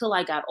those until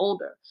I got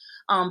older.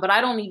 But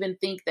I don't even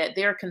think that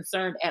they're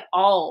concerned at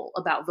all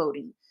about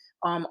voting,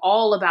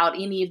 all about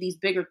any of these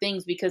bigger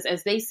things, because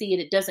as they see it,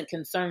 it doesn't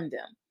concern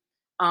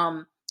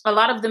them. A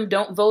lot of them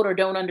don't vote or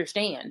don't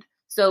understand.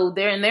 So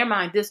they're in their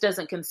mind, this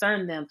doesn't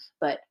concern them.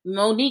 But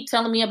Monique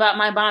telling me about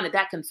my bonnet,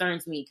 that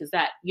concerns me, because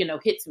that,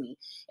 hits me.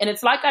 And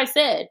it's like I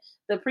said,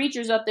 the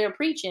preacher's up there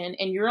preaching,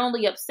 and you're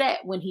only upset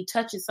when he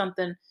touches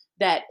something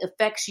that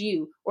affects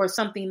you or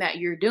something that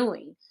you're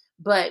doing.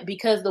 But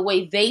because the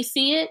way they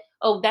see it,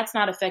 that's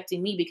not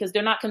affecting me, because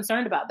they're not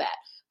concerned about that.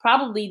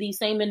 Probably these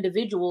same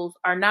individuals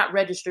are not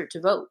registered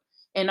to vote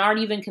and aren't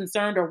even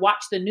concerned or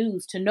watch the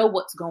news to know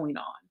what's going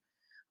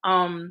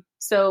on.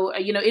 So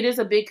it is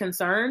a big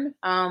concern.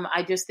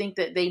 I just think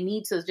that they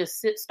need to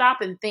just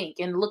stop and think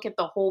and look at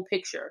the whole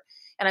picture.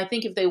 And I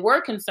think if they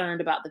were concerned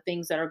about the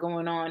things that are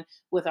going on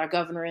with our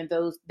governor and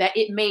those, that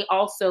it may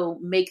also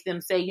make them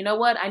say, you know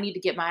what, I need to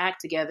get my act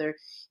together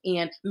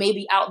and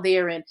maybe out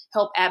there and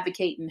help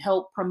advocate and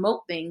help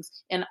promote things.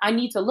 And I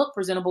need to look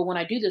presentable when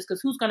I do this, because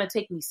who's going to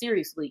take me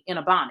seriously in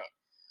a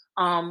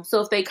bonnet?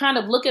 So if they kind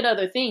of look at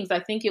other things,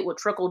 I think it would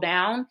trickle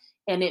down,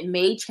 and it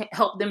may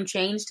help them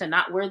change to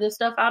not wear this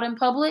stuff out in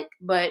public.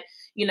 But,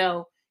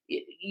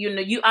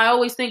 I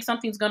always think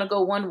something's going to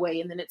go one way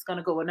and then it's going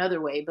to go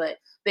another way. But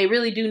they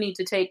really do need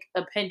to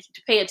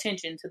pay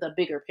attention to the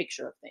bigger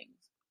picture of things.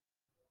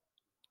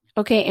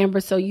 Okay,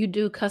 Amber, so you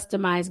do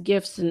customize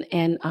gifts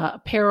and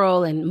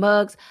apparel and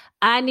mugs.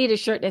 I need a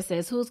shirt that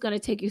says, "Who's going to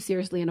take you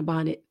seriously in a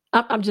bonnet?"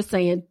 I'm just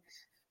saying.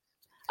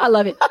 I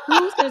love it.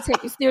 Who's going to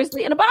take you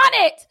seriously in a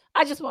bonnet?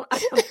 I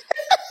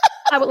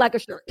would like a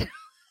shirt.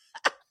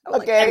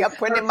 Okay, I'm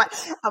putting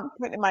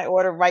in my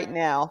order right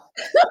now.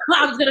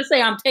 I was gonna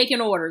say I'm taking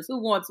orders.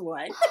 Who wants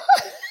one?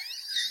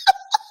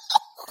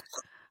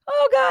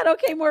 Oh God.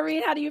 Okay,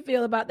 Maureen, how do you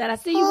feel about that? I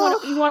see you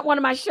want one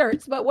of my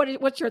shirts, but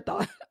what's your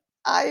thought?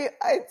 I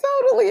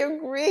totally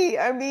agree.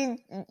 I mean,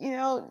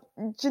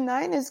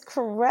 Janine is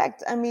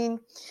correct. I mean,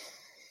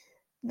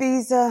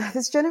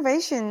 this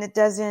generation that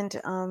doesn't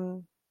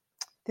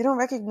they don't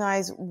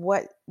recognize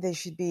what they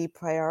should be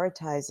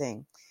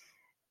prioritizing.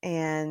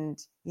 And,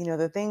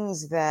 the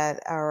things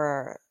that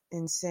our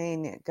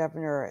insane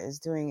governor is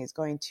doing is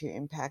going to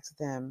impact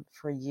them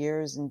for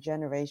years and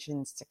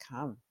generations to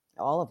come,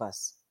 all of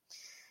us.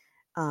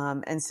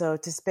 And so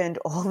to spend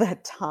all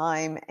that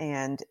time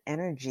and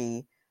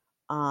energy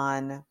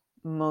on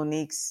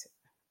Monique's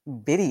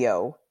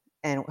video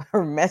and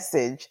her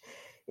message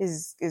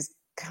is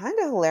kind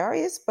of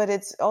hilarious, but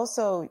it's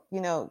also,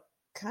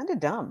 kind of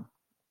dumb.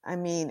 I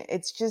mean,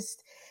 it's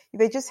just,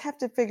 they just have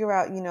to figure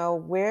out,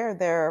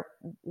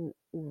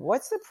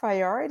 what's the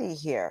priority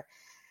here?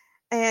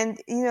 And,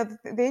 the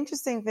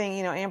interesting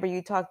thing, Amber,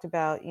 you talked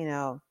about,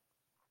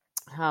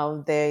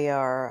 how they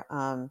are,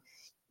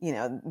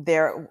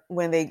 they're,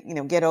 when they,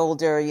 get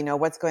older,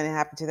 what's going to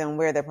happen to them,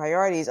 where their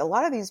priorities. A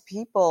lot of these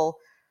people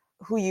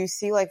who you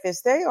see like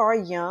this, they are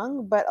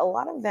young, but a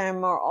lot of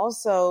them are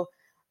also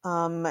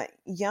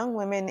young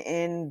women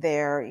in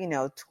their,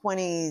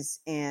 20s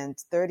and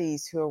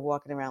 30s who are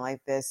walking around like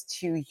this,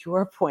 to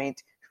your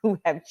point, who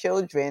have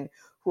children,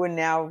 who are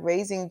now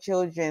raising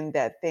children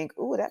that think,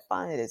 "Ooh, that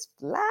bonnet is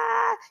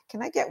fly.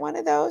 Can I get one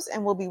of those?"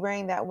 And will be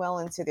wearing that well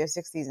into their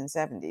 60s and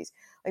 70s.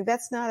 Like,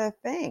 that's not a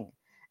thing.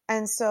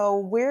 And so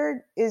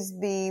where is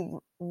the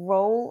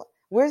role,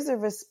 where's the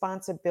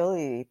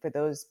responsibility for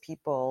those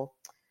people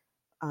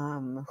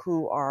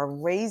who are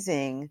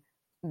raising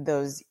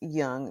those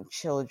young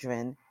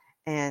children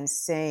and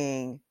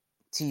saying,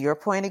 to your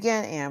point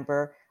again,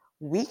 Amber,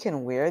 we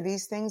can wear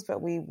these things,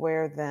 but we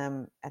wear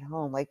them at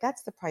home. Like,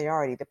 that's the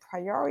priority. The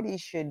priority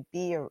should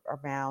be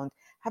around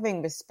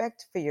having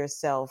respect for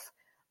yourself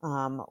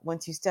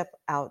once you step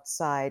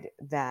outside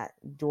that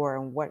door.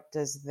 And what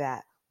does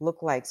that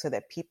look like so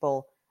that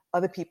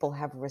other people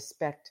have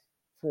respect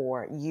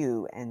for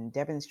you and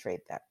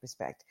demonstrate that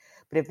respect?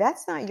 But if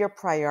that's not your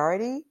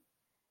priority,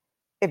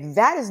 if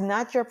that is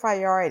not your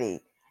priority,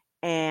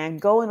 and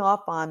going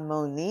off on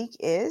Monique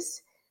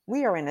is,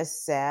 we are in a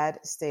sad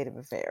state of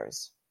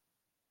affairs.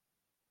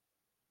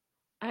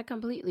 I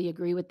completely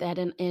agree with that.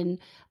 And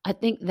I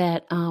think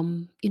that,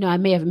 I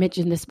may have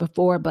mentioned this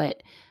before,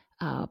 but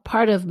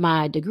part of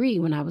my degree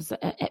when I was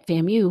at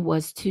FAMU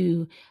was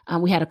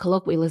we had a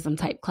colloquialism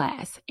type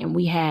class, and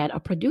we had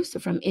a producer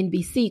from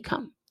NBC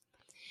come.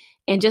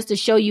 And just to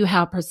show you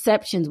how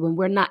perceptions, when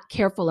we're not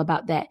careful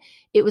about that,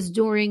 it was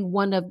during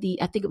one of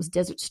I think it was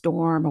Desert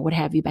Storm or what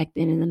have you back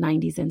then in the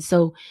 90s. And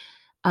so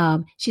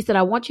she said,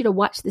 "I want you to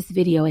watch this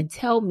video and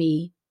tell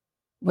me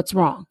what's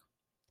wrong."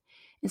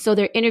 And so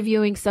they're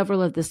interviewing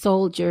several of the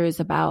soldiers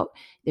about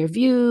their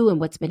view and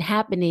what's been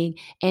happening.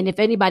 And if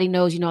anybody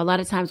knows, a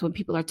lot of times when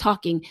people are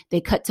talking,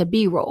 they cut to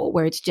B-roll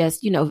where it's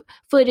just,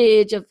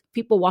 footage of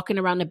people walking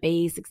around the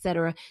base, et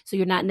cetera. So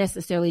you're not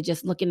necessarily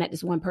just looking at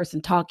this one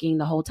person talking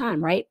the whole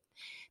time, right?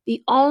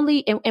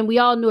 And we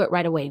all knew it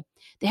right away.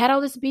 They had all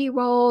this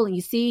B-roll and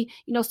you see,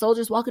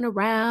 soldiers walking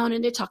around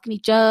and they're talking to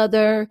each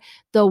other.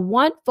 The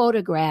one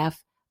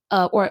photograph,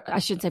 or I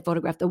shouldn't say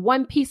photograph, the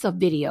one piece of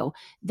video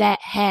that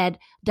had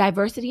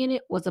diversity in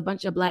it was a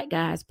bunch of Black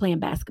guys playing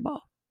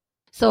basketball.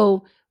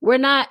 So we're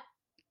not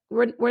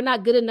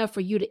good enough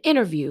for you to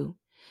interview,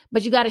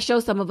 but you got to show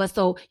some of us.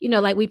 So,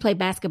 like we play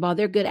basketball,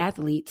 they're good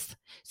athletes.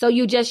 So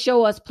you just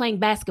show us playing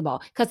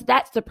basketball, because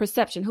that's the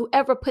perception.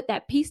 Whoever put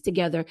that piece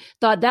together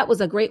thought that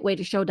was a great way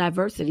to show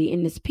diversity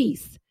in this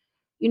piece.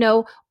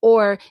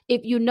 Or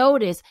if you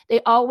notice,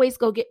 they always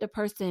go get the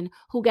person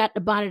who got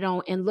the bonnet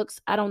on and looks,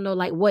 I don't know,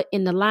 like what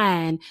in the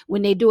line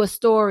when they do a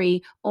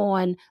story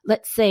on,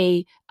 let's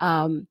say,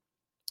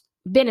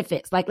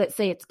 benefits. Like, let's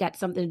say it's got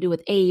something to do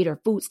with aid or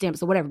food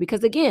stamps or whatever.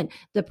 Because again,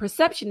 the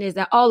perception is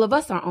that all of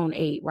us are on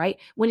aid, right?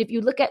 When if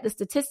you look at the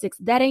statistics,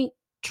 that ain't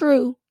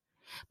true.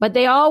 But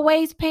they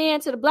always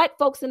pan to the Black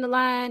folks in the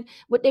line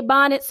with their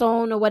bonnets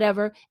on or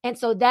whatever. And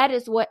so that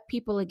is what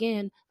people,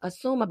 again,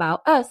 assume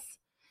about us,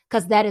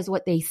 because that is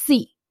what they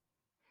see.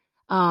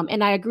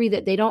 And I agree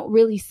that they don't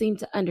really seem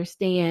to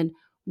understand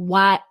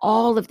why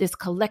all of this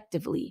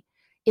collectively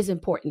is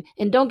important.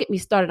 And don't get me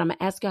started. I'm going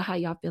to ask y'all how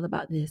y'all feel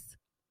about this.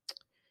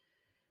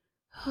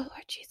 Oh,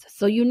 Lord Jesus.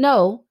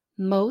 So,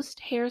 most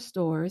hair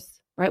stores,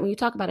 right? When you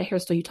talk about a hair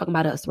store, you're talking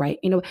about us, right?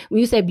 When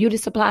you say beauty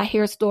supply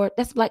hair store,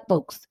 that's Black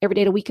folks every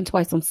day of the week and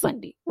twice on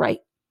Sunday, right?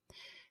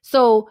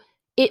 So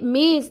it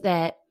means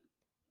that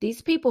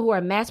these people who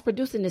are mass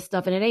producing this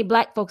stuff, and it ain't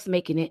Black folks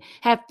making it,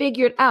 have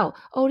figured out,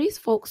 oh, these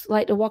folks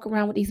like to walk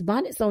around with these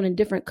bonnets on in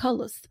different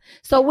colors.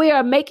 So we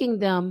are making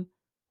them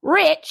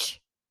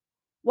rich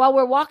while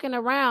we're walking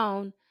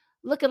around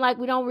looking like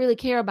we don't really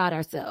care about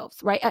ourselves,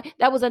 right?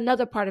 That was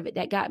another part of it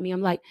that got me.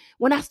 I'm like,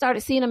 when I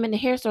started seeing them in the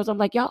hair stores, I'm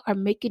like, y'all are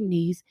making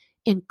these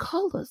in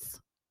colors,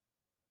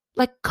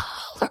 like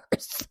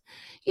colors.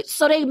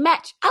 So they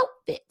match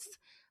outfits.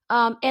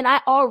 And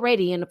I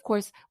already, and of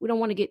course, we don't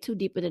want to get too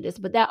deep into this,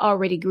 but that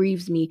already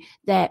grieves me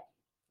that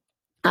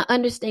I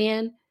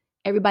understand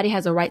everybody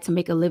has a right to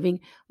make a living,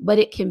 but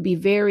it can be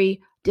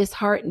very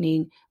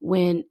disheartening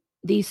when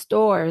these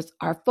stores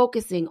are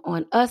focusing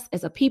on us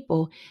as a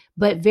people,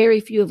 but very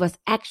few of us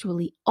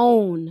actually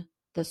own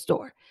the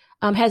store.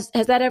 Has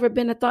that ever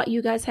been a thought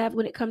you guys have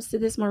when it comes to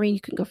this? Maureen,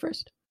 you can go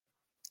first.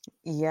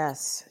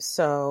 Yes.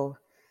 So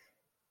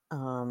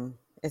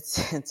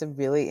it's a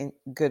really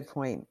good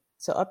point.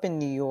 So up in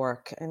New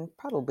York, and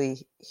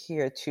probably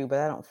here too, but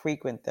I don't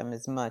frequent them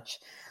as much,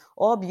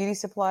 all beauty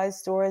supply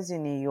stores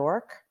in New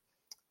York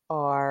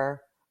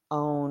are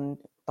owned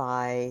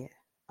by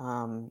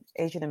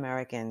Asian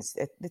Americans.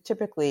 They're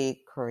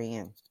typically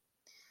Korean.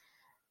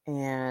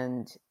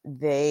 And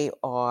they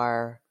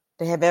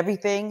have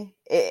everything.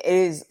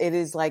 It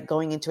is like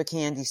going into a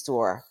candy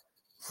store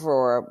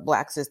for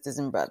Black sisters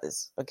and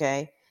brothers.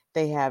 Okay.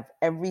 They have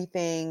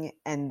everything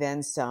and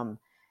then some.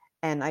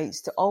 And I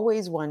used to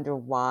always wonder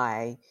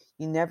why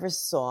you never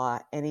saw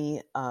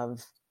any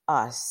of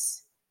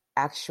us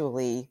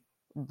actually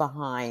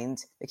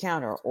behind the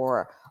counter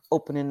or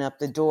opening up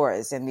the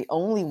doors. And the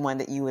only one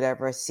that you would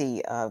ever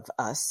see of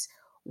us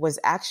was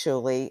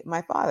actually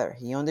my father.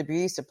 He owned a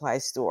beauty supply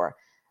store.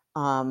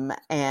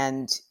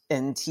 And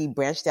he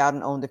branched out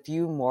and owned a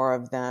few more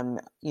of them,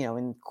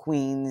 in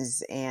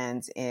Queens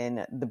and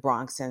in the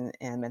Bronx and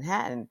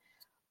Manhattan.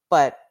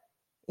 But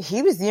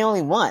he was the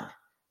only one.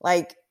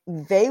 Like,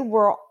 they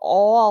were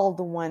all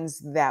the ones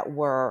that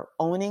were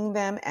owning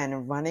them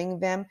and running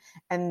them,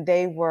 and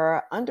they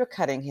were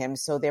undercutting him.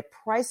 So their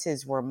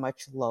prices were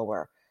much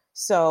lower.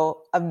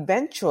 So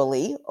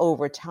eventually,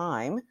 over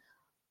time,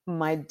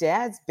 my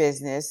dad's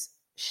business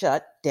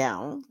shut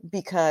down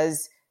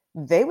because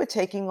they were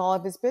taking all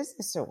of his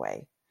business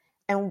away.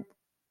 And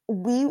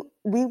we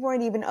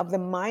weren't even of the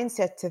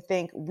mindset to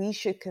think we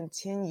should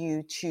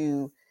continue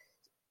to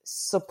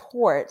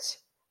support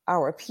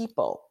our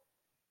people.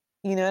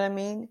 You know what I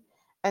mean?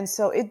 And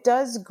so it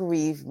does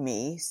grieve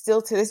me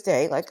still to this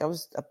day. Like, I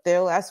was up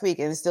there last week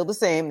and it's still the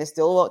same. They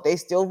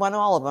still run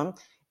all of them.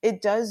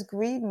 It does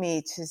grieve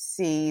me to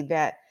see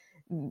that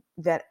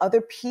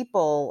other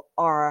people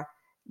are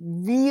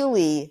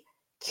really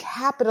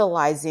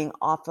capitalizing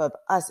off of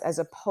us, as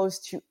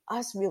opposed to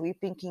us really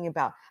thinking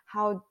about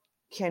how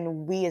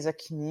can we as a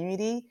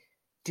community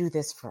do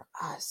this for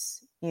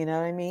us. You know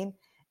what I mean?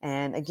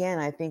 And again,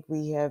 I think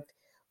we've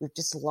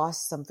just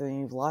lost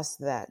something. We've lost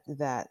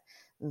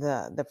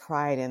the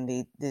pride and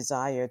the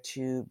desire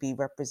to be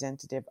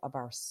representative of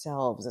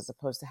ourselves, as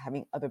opposed to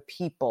having other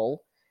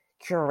people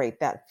curate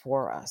that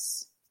for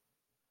us.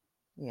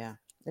 Yeah,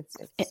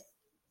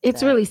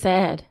 it's really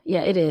sad.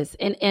 Yeah, it is.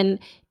 And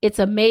it's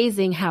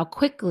amazing how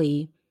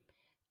quickly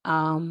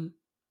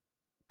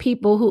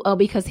people who,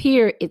 because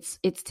here it's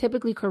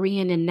typically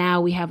Korean, and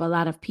now we have a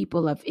lot of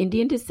people of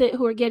Indian descent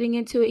who are getting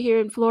into it here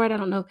in Florida. I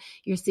don't know if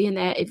you're seeing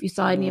that, if you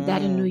saw any of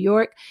that in New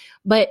York,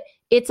 but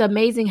it's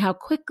amazing how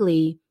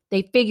quickly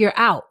they figure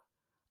out,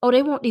 oh,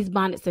 they want these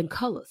bonnets in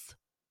colors.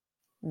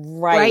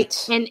 Right.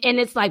 And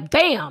it's like,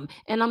 bam.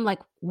 And I'm like,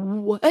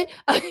 what? They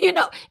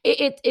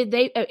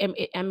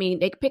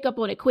pick up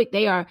on it quick.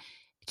 They are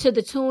to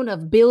the tune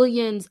of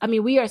billions. I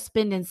mean, we are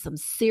spending some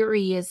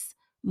serious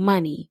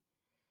money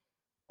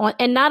on,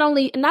 and not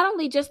only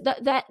just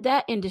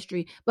that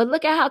industry, but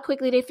look at how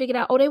quickly they figured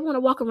out, oh, they want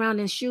to walk around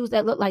in shoes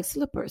that look like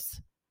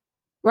slippers.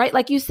 Right?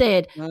 Like you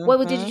said,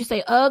 what did you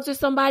say? Uggs or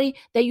somebody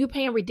that you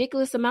paying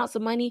ridiculous amounts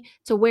of money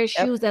to wear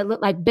shoes that look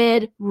like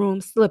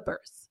bedroom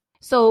slippers.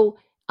 So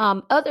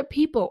other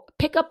people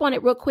pick up on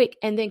it real quick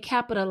and then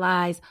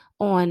capitalize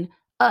on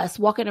us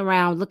walking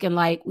around looking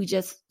like we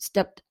just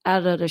stepped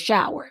out of the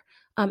shower.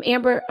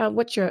 Amber,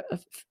 what's your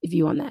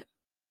view on that?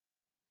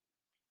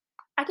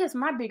 I guess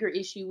my bigger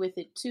issue with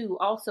it too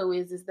also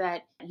is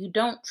that you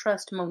don't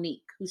trust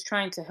Monique, who's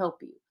trying to help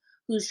you,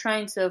 who's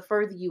trying to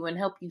further you and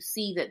help you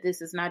see that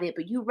this is not it.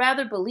 But you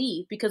rather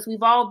believe, because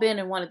we've all been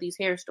in one of these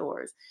hair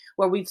stores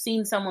where we've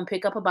seen someone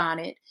pick up a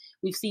bonnet,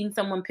 we've seen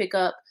someone pick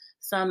up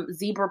some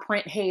zebra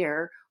print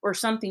hair or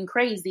something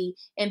crazy.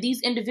 And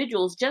these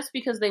individuals, just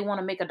because they want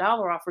to make $1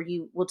 off of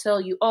you, will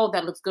tell you, oh,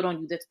 that looks good on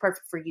you. That's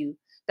perfect for you.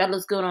 That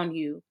looks good on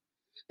you.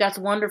 That's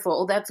wonderful.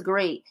 Oh, that's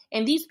great.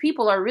 And these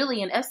people are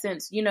really, in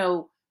essence,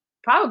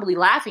 probably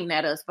laughing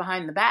at us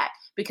behind the back,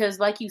 because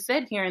like you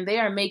said, Karen, they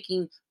are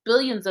making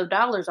billions of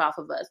dollars off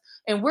of us.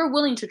 And we're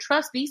willing to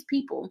trust these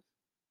people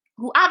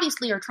who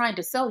obviously are trying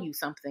to sell you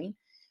something,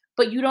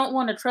 but you don't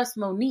want to trust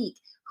Monique,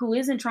 who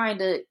isn't trying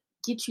to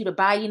get you to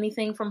buy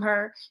anything from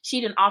her.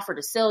 She didn't offer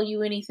to sell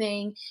you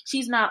anything.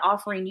 She's not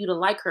offering you to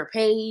like her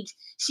page.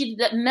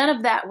 None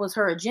of that was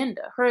her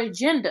agenda. Her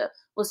agenda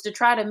was to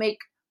try to make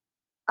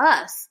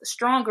us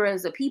stronger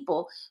as a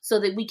people so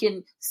that we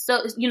can,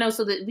 so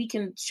that we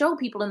can show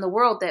people in the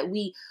world that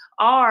we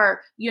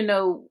are,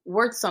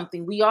 worth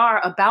something. We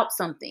are about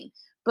something.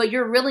 But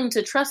you're willing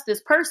to trust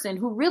this person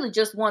who really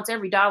just wants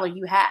every dollar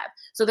you have.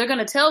 So they're going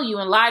to tell you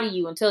and lie to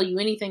you and tell you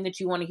anything that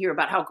you want to hear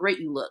about how great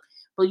you look.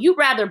 But you'd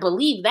rather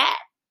believe that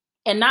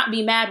and not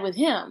be mad with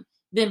him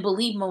than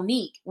believe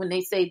Monique when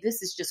they say,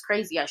 this is just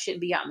crazy. I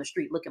shouldn't be out in the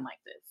street looking like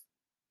this.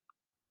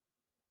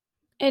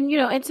 And,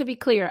 and to be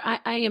clear, I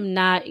am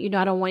not, I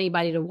don't want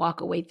anybody to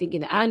walk away thinking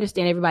that I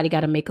understand everybody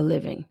got to make a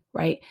living,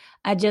 right?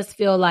 I just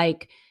feel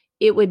like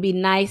it would be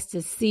nice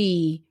to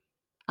see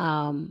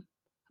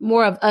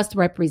more of us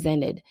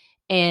represented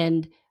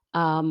and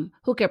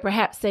who could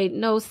perhaps say,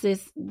 no,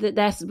 sis,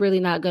 that's really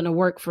not going to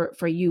work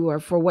for you or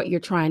for what you're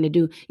trying to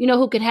do.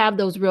 Who could have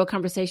those real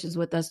conversations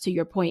with us, to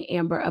your point,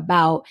 Amber,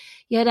 about,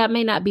 that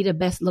may not be the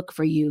best look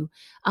for you.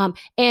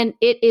 And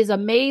it is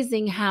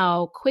amazing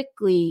how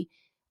quickly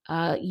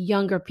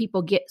younger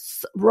people get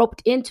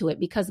roped into it,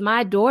 because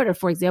my daughter,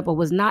 for example,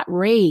 was not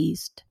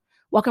raised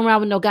walking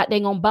around with no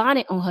goddamn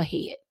bonnet on her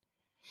head.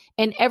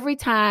 And every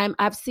time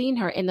I've seen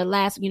her in the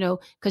last,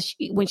 because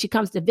when she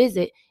comes to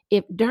visit,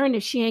 if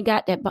she ain't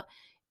got that,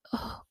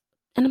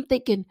 and I'm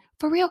thinking,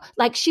 for real,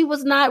 like she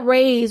was not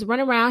raised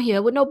running around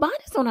here with no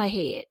bonnets on her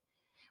head.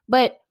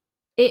 But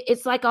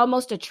it's like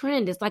almost a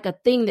trend. It's like a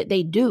thing that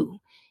they do.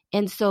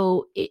 And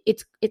so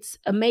it's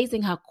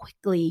amazing how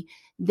quickly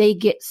they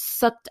get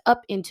sucked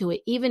up into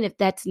it, even if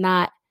that's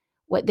not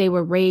what they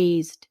were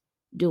raised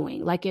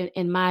doing. Like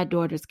in my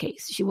daughter's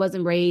case, she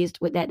wasn't raised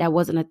with that. That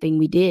wasn't a thing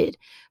we did.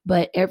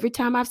 But every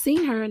time I've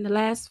seen her in the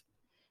last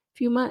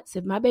few months,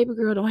 if my baby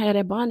girl don't have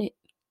that bonnet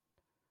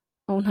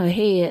on her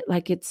head,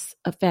 like it's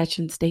a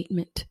fashion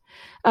statement.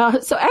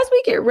 So as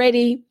we get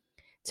ready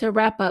to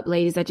wrap up,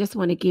 ladies, I just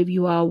want to give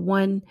you all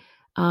one,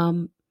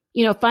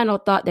 final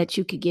thought that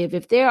you could give.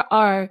 If there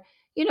are,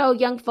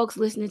 young folks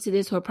listening to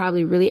this who are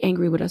probably really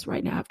angry with us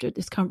right now after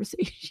this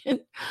conversation,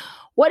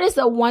 what is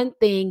the one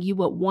thing you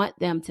would want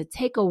them to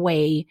take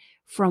away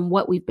from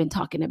what we've been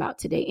talking about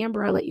today?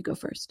 Amber, I'll let you go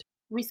first.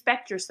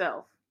 Respect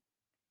yourself.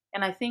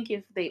 And I think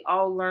if they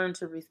all learn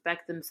to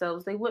respect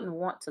themselves, they wouldn't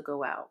want to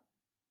go out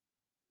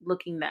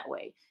looking that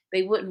way.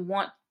 They wouldn't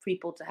want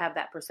people to have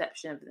that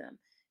perception of them.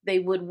 They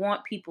would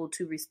want people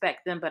to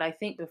respect them. But I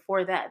think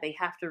before that, they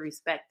have to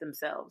respect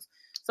themselves.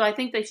 So I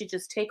think they should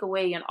just take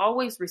away and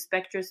always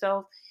respect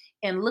yourself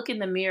and look in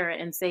the mirror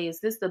and say, is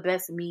this the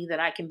best me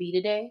that I can be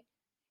today?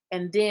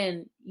 And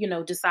then,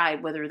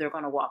 decide whether they're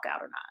going to walk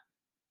out or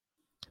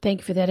not. Thank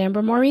you for that,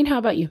 Amber. Maureen, how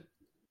about you?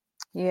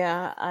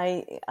 Yeah,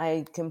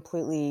 I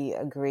completely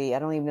agree. I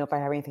don't even know if I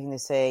have anything to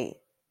say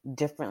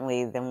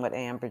differently than what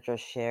Amber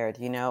just shared.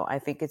 I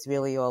think it's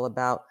really all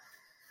about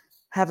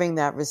having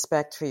that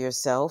respect for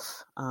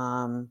yourself,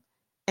 and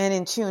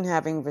in tune,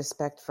 having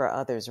respect for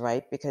others,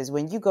 right? Because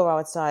when you go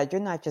outside, you're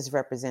not just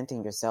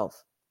representing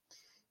yourself.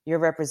 You're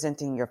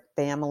representing your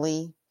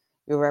family.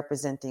 You're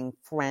representing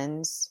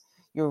friends.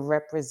 You're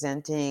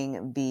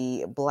representing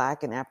the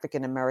Black and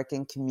African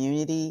American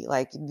community.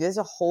 Like, there's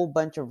a whole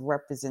bunch of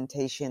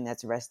representation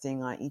that's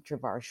resting on each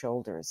of our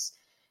shoulders.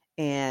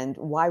 And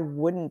why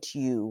wouldn't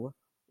you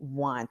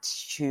want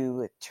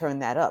to turn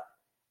that up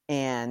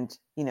and,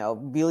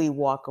 really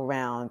walk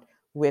around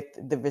with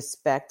the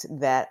respect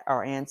that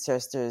our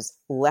ancestors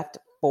left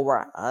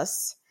for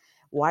us?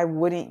 Why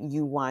wouldn't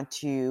you want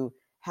to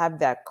have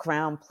that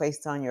crown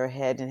placed on your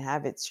head and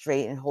have it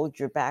straight and hold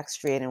your back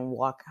straight and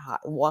walk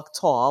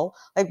tall?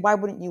 Like, why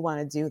wouldn't you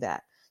want to do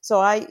that? So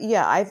I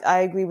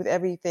agree with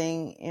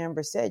everything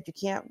Amber said.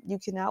 You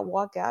cannot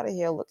walk out of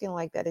here looking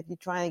like that if you're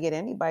trying to get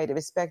anybody to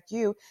respect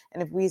you,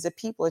 and if we as a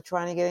people are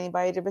trying to get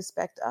anybody to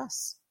respect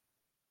us.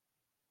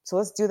 So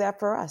let's do that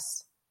for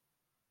us.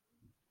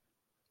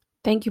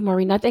 Thank you,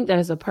 Maureen. I think that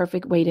is a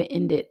perfect way to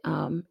end it.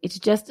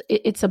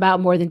 It's about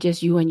more than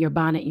just you and your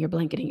bonnet and your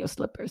blanket and your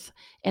slippers.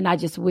 And I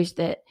just wish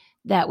that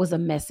was a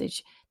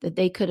message that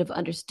they could have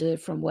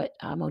understood from what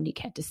Monique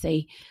had to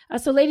say.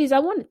 So ladies, I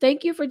want to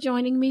thank you for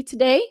joining me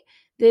today.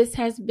 This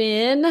has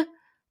been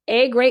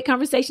a great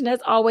conversation. As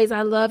always,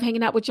 I love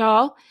hanging out with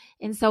y'all.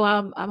 And so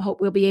I hope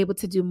we'll be able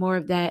to do more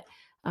of that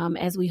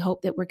as we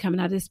hope that we're coming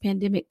out of this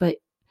pandemic. But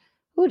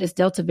this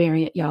Delta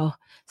variant, y'all.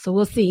 So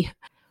we'll see.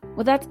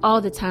 Well, that's all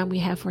the time we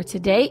have for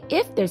today.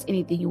 If there's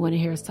anything you want to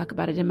hear us talk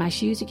about it in my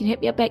shoes, you can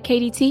hit me up at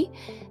KDT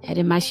at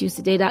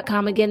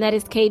InMyShoesToday.com. Again, that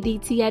is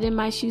KDT at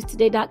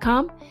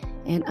InMyShoesToday.com.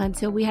 And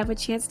until we have a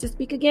chance to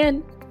speak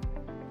again,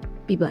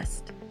 be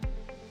blessed.